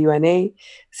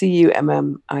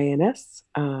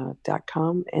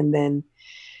 SHAUNACUMMINS.com. And then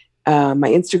my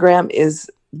Instagram is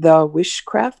The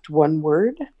Wishcraft, one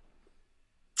word.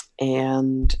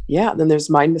 And then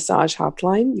there's Mind Massage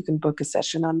Hotline. You can book a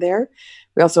session on there.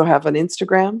 We also have an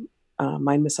Instagram,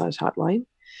 Mind Massage Hotline.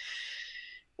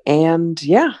 And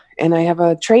and I have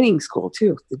a training school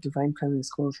too, the Divine Feminine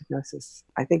School of Hypnosis.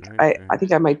 I think I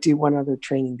think I might do one other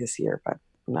training this year, but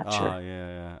I'm not sure.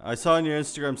 Yeah. I saw on your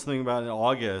Instagram something about in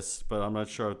August, but I'm not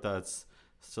sure if that's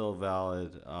still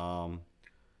valid.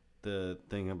 The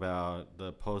thing about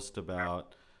the post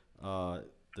about the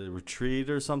retreat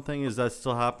or something, is that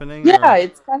still happening? Yeah,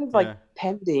 it's kind of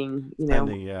pending,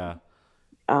 Pending, yeah.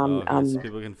 So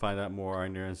people can find out more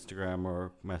on your Instagram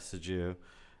or message you.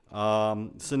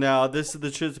 So now this is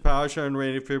the Truth to Power Show on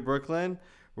Radio Free Brooklyn.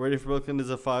 Radio Free Brooklyn is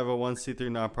a 501c3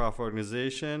 nonprofit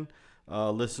organization,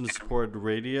 listener-supported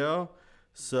radio.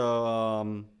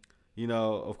 So,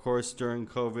 of course, during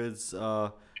COVID's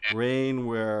reign,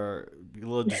 we're a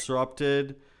little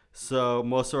disrupted. So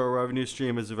most of our revenue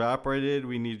stream has evaporated.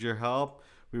 We need your help.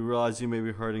 We realize you may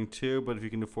be hurting too, but if you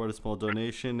can afford a small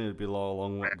donation, it'd be go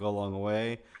a long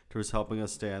way towards helping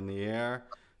us stay on the air.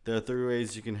 There are 3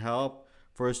 ways you can help.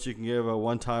 First, you can give a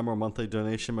one-time or monthly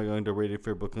donation by going to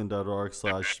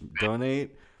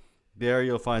radiofreebrooklyn.org/donate. There,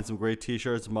 you'll find some great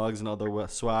T-shirts, mugs, and other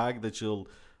swag that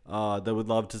that we'd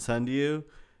love to send you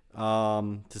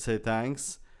to say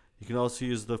thanks. You can also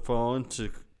use the phone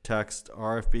to text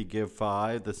RFB Give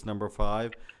 5, that's number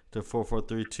 5, to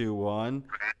 44321. It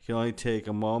can only take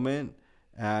a moment,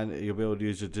 and you'll be able to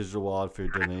use your digital wallet for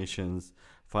your donations.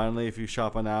 Finally, if you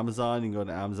shop on Amazon, you can go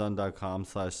to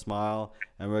amazon.com/smile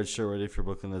and register Radio Free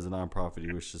Brooklyn as a nonprofit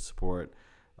you wish to support.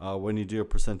 When you do, a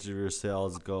percentage of your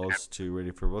sales goes to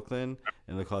Radio Free Brooklyn,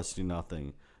 and it costs you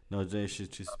nothing. No donation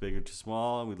is too big or too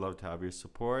small, and we'd love to have your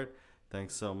support.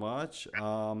 Thanks so much.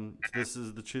 This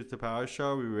is the Truth to Power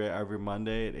Show. We every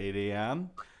Monday at 8 a.m.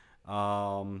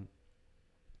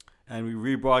 And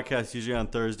we rebroadcast usually on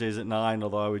Thursdays at 9,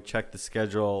 although I would check the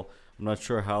schedule. I'm not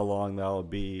sure how long that will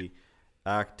be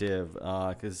active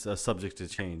because it's subject to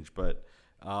change. But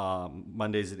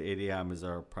Mondays at 8 a.m. is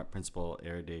our principal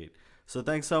air date. So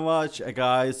thanks so much,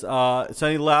 guys. So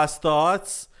any last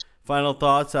thoughts, final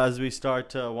thoughts as we start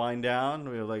to wind down?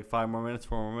 We have 4 more minutes.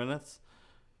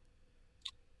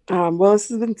 Well, this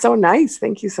has been so nice.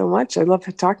 Thank you so much. I love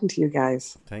talking to you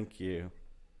guys. Thank you.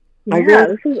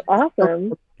 This is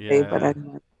awesome. Yeah. But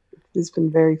it's been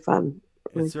very fun.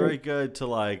 It's very good to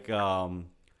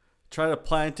try to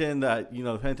plant in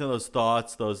those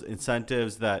thoughts, those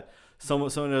incentives that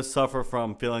someone who suffer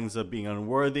from feelings of being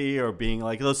unworthy or being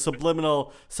those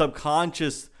subliminal,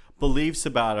 subconscious beliefs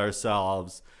about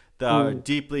ourselves that are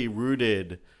deeply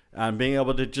rooted, and being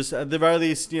able to just at the very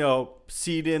least,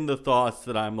 seed in the thoughts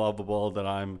that I'm lovable, that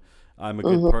I'm a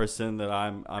good person, that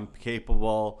I'm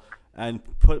capable, and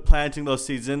planting those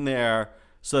seeds in there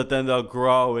so that then they'll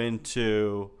grow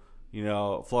into,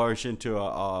 flourish into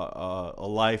a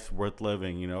life worth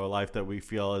living, a life that we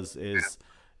feel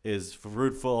is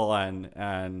fruitful,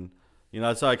 and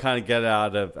that's what I kind of get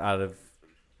out of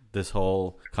this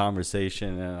whole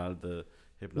conversation and out of the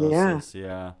hypnosis.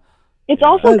 Yeah. It's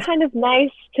also kind of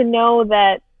nice to know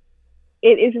that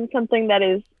it isn't something that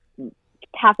is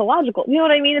pathological. You know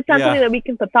what I mean? It's not something that we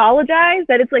can pathologize,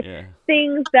 that it's like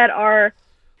things that are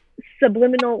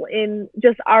subliminal in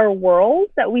just our world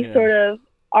that we sort of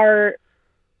are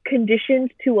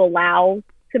conditioned to allow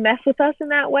to mess with us in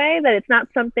that way, that it's not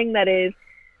something that is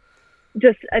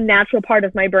just a natural part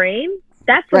of my brain.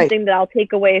 That's something that I'll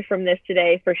take away from this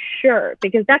today for sure,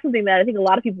 because that's something that I think a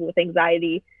lot of people with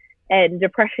anxiety and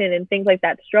depression and things like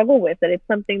that struggle with, that it's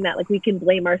something that like we can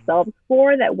blame ourselves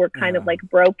for, that we're kind of like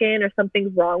broken or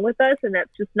something's wrong with us, and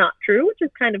that's just not true, which is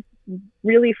kind of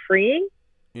really freeing.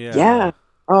 Yeah.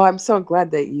 Oh, I'm so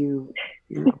glad that you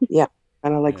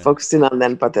kind of like focused in on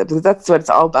that, but that's what it's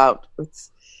all about.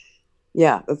 That's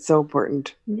so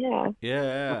important. Yeah,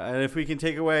 and if we can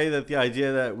take away that the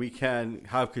idea that we can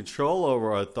have control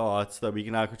over our thoughts, that we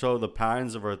can have control of the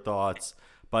patterns of our thoughts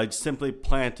by simply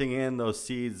planting in those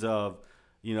seeds of,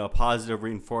 positive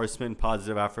reinforcement,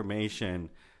 positive affirmation,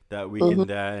 that we can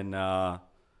then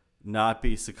not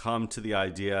be succumbed to the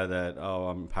idea that, oh,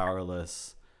 I'm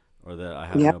powerless, or that I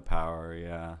have no power.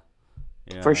 Yeah,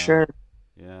 for sure.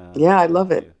 Yeah, I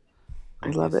love it.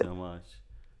 Thank you so much.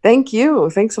 Thank you.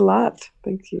 Thanks a lot.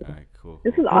 Thank you. All right, cool.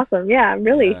 This is awesome. Yeah, I'm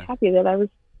really happy that I was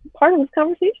part of this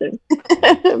conversation.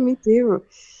 Me too.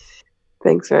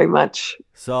 Thanks very much.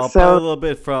 So I'll play a little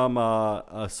bit from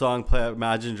a song play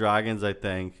Imagine Dragons, I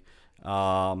think,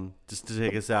 just to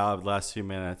take us out of the last few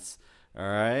minutes. All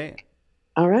right?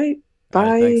 All right. Bye.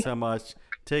 All right, thanks so much.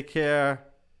 Take care.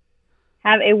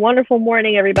 Have a wonderful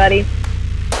morning, everybody,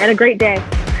 and a great day.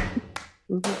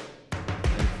 Thank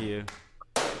you.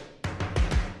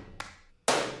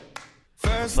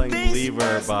 Playing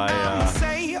Believer by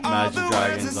Imagine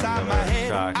Dragons on the other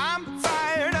track.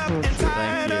 Thank you. All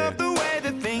right. The way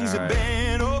that things have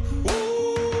been.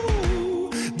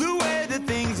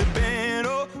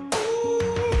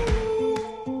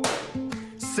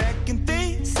 Second,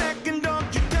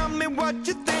 don't you tell me what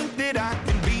you think that I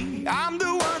can be. I'm the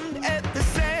one at the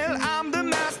sail. I'm the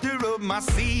master of my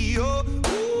sea.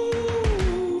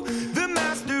 The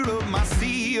master of my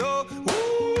sea.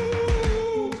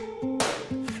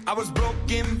 I was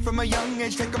broken from a young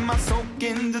age, taking my soak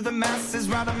into the masses,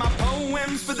 writing my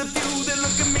poems for the few that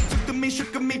look at me, took to me,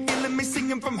 shook at me, feeling me,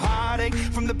 singing from heartache,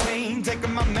 from the pain,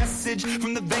 taking my message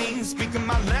from the veins, speaking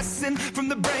my lesson from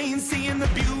the brain, seeing the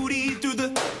beauty through the